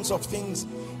all kinds of things,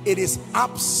 it is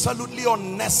absolutely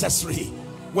unnecessary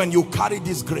when you carry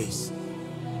this grace.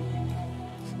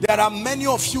 There are many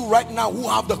of you right now who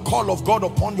have the call of God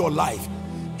upon your life.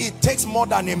 It takes more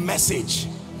than a message.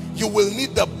 You will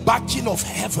need the backing of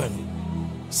heaven.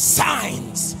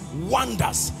 Signs,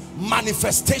 wonders,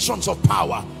 manifestations of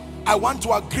power. I want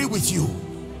to agree with you,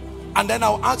 and then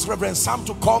I'll ask Reverend Sam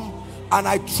to come, and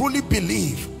I truly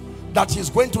believe that he's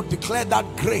going to declare that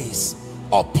grace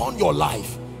upon your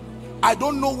life. I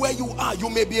don't know where you are. You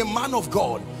may be a man of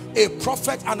God, a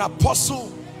prophet, an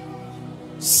apostle.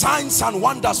 Signs and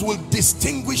wonders will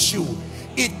distinguish you.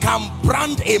 It can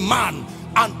brand a man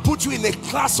and put you in a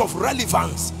class of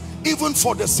relevance, even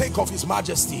for the sake of his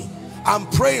majesty. I'm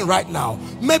praying right now,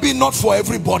 maybe not for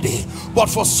everybody, but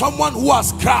for someone who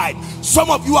has cried. Some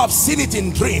of you have seen it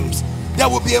in dreams. There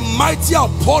will be a mighty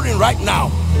outpouring right now.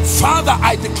 Father,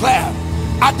 I declare,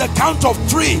 at the count of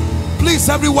 3, please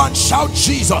everyone shout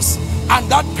Jesus, and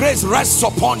that grace rests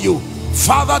upon you.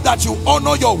 Father, that you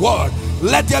honor your word.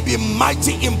 Let there be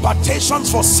mighty impartations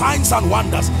for signs and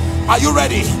wonders. Are you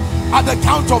ready? At the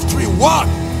count of 3, 1,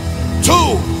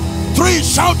 2, 3,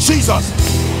 shout Jesus.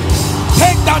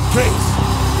 Take that grace.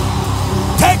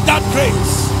 Take that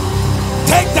grace.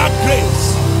 Take that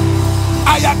grace.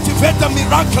 I activate the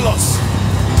miraculous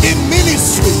in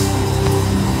ministry.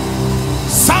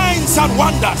 Signs and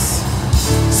wonders.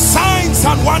 Signs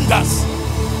and wonders.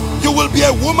 You will be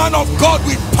a woman of God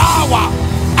with power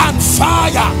and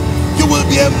fire. You will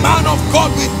be a man of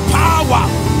God with power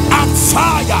and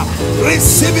fire.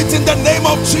 Receive it in the name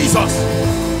of Jesus.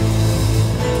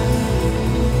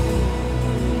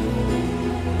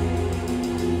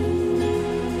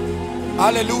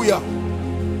 Hallelujah.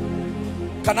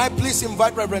 Can I please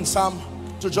invite Reverend Sam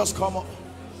to just come up?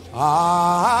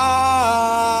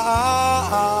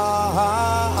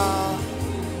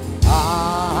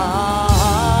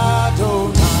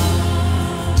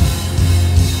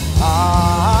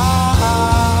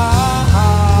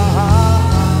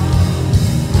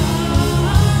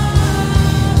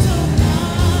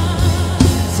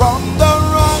 From the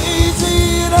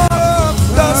rising of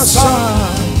the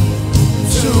sun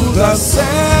to the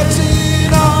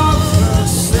setting of the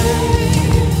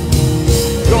same,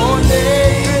 your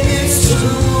name is to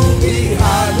be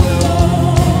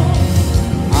hallowed.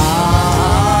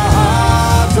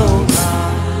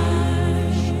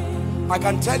 Adonai. I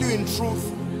can tell you in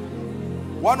truth,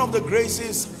 one of the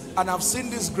graces, and I've seen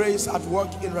this grace at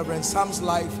work in Reverend Sam's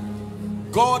life,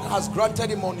 God has granted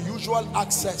him unusual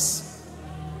access.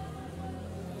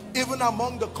 Even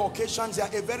among the Caucasians, they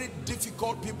are a very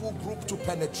difficult people group to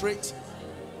penetrate,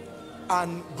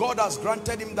 and God has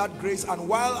granted him that grace. And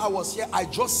while I was here, I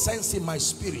just sensed in my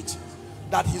spirit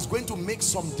that he's going to make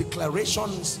some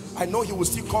declarations. I know he will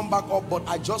still come back up, but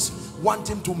I just want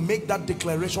him to make that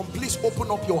declaration. Please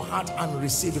open up your heart and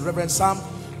receive it. Reverend Sam,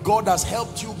 God has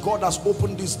helped you. God has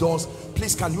opened these doors.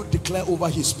 Please, can you declare over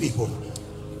his people?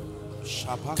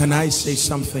 Can I say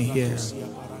something here?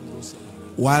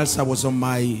 Whilst I was on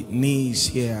my knees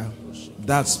here,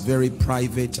 that's very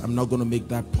private. I'm not going to make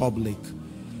that public.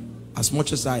 As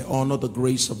much as I honor the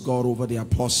grace of God over the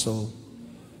apostle,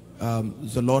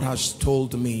 the Lord has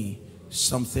told me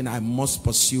something I must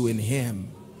pursue in him,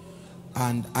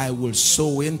 and I will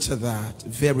sow into that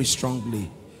very strongly.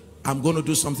 I'm going to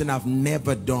do something I've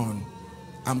never done.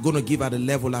 I'm going to give at a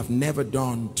level I've never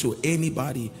done to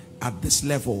anybody at this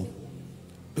level,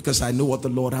 because I know what the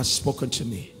Lord has spoken to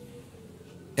me.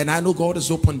 And I know God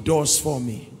has opened doors for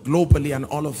me globally and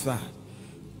all of that,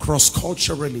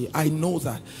 cross-culturally. I know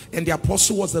that. And the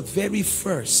apostle was the very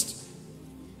first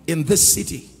in this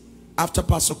city, after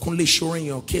Pastor Kunle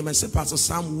Shorinyo came and said, Pastor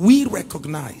Sam, we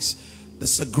recognize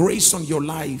there's a grace on your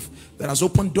life that has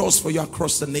opened doors for you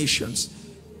across the nations.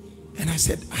 And I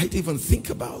said, I didn't even think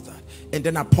about that. And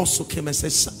then apostle came and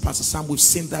said, Pastor Sam, we've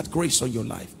seen that grace on your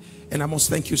life. And I must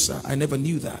thank you, sir. I never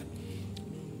knew that.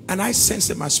 And I sense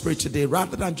in my spirit today,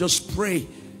 rather than just pray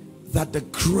that the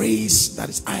grace that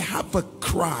is, I have a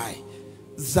cry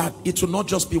that it will not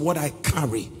just be what I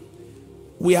carry.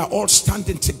 We are all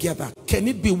standing together. Can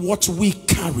it be what we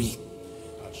carry?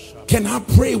 Can I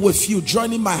pray with you,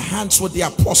 joining my hands with the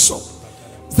apostle,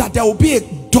 that there will be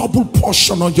a double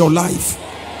portion on your life.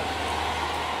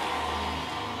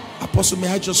 Apostle, may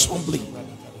I just humbly,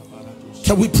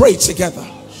 can we pray together?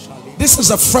 This is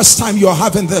the first time you're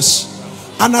having this,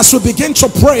 and as we begin to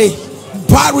pray,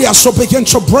 barriers will begin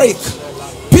to break.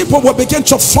 People will begin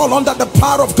to fall under the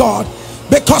power of God,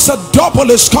 because a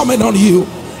double is coming on you.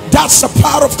 That's the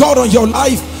power of God on your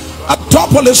life. A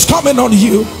double is coming on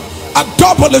you. A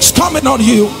double is coming on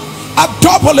you. A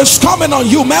double is coming on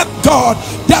you, man. God,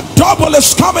 that double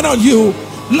is coming on you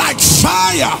like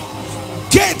fire.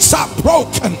 Gates are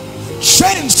broken,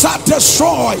 chains are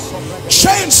destroyed,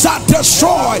 chains are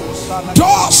destroyed,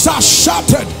 doors are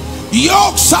shattered,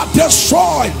 yokes are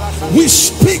destroyed. We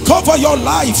speak over your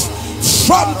life.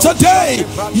 From today,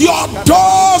 your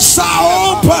doors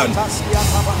are open.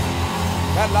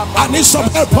 I need some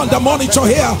help on the monitor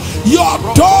here. Your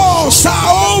doors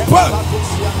are open.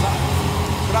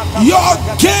 Your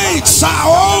gates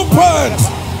are open.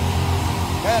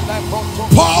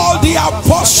 Paul the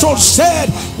apostle said,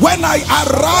 when I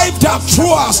arrived at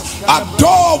Troas, a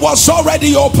door was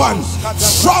already open.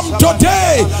 From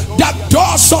today, the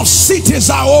doors of cities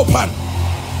are open.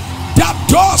 The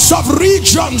doors of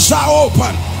regions are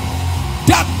open.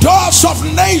 The doors of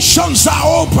nations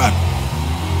are open.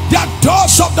 The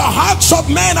doors of the hearts of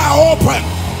men are open.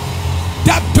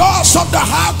 The doors of the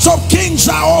hearts of kings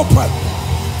are open.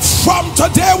 From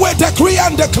today we decree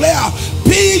and declare,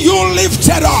 be you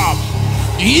lifted up,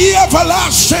 ye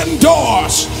everlasting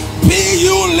doors. Be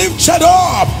you lifted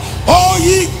up, all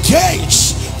ye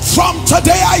gates. From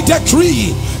today I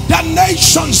decree, the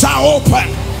nations are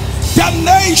open. The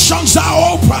nations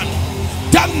are open.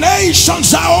 The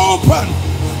nations are open.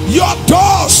 Your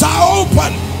doors are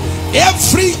open.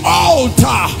 Every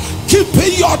altar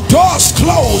keeping your doors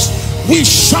closed, we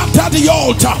shatter the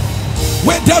altar.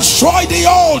 We destroy the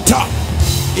altar.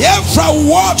 Every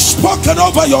word spoken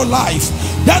over your life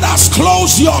that has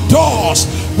closed your doors,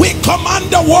 we command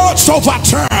the words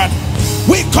overturned.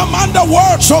 We command the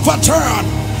words overturned.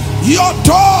 Your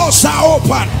doors are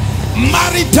open.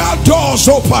 Marital doors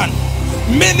open.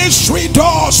 Ministry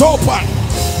doors open.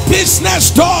 Business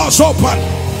doors open.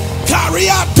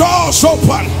 Career doors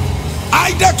open.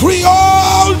 I decree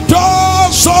all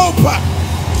doors open.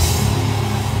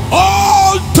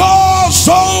 All doors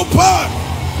open.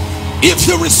 If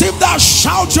you receive that,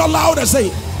 shout your loudest.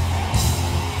 Say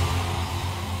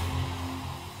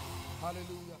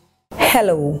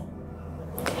Hello.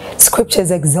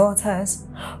 Scriptures exhort us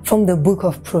from the book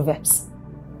of Proverbs.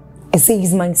 It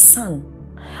says, my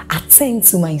son, attend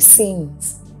to my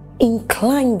sayings,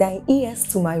 incline thy ears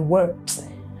to my words,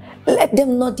 let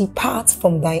them not depart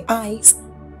from thy eyes,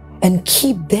 and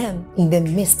keep them in the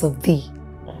midst of thee.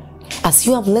 As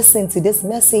you have listened to this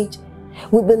message,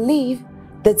 we believe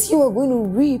that you are going to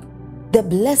reap the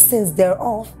blessings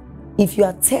thereof if you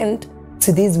attend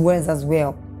to these words as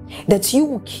well. That you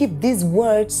will keep these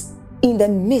words in the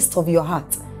midst of your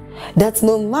heart. That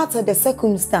no matter the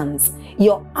circumstance,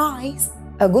 your eyes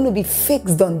are going to be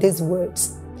fixed on these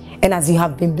words. And as you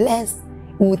have been blessed,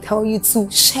 we will tell you to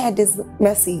share this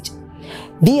message.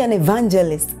 Be an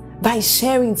evangelist by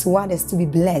sharing to others to be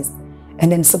blessed.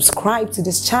 And then subscribe to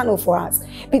this channel for us,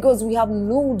 because we have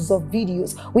loads of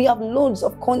videos, we have loads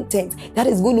of content that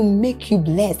is going to make you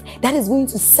blessed, that is going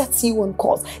to set you on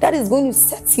course, that is going to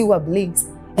set you ablaze.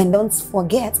 And don't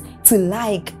forget to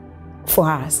like for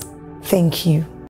us. Thank you.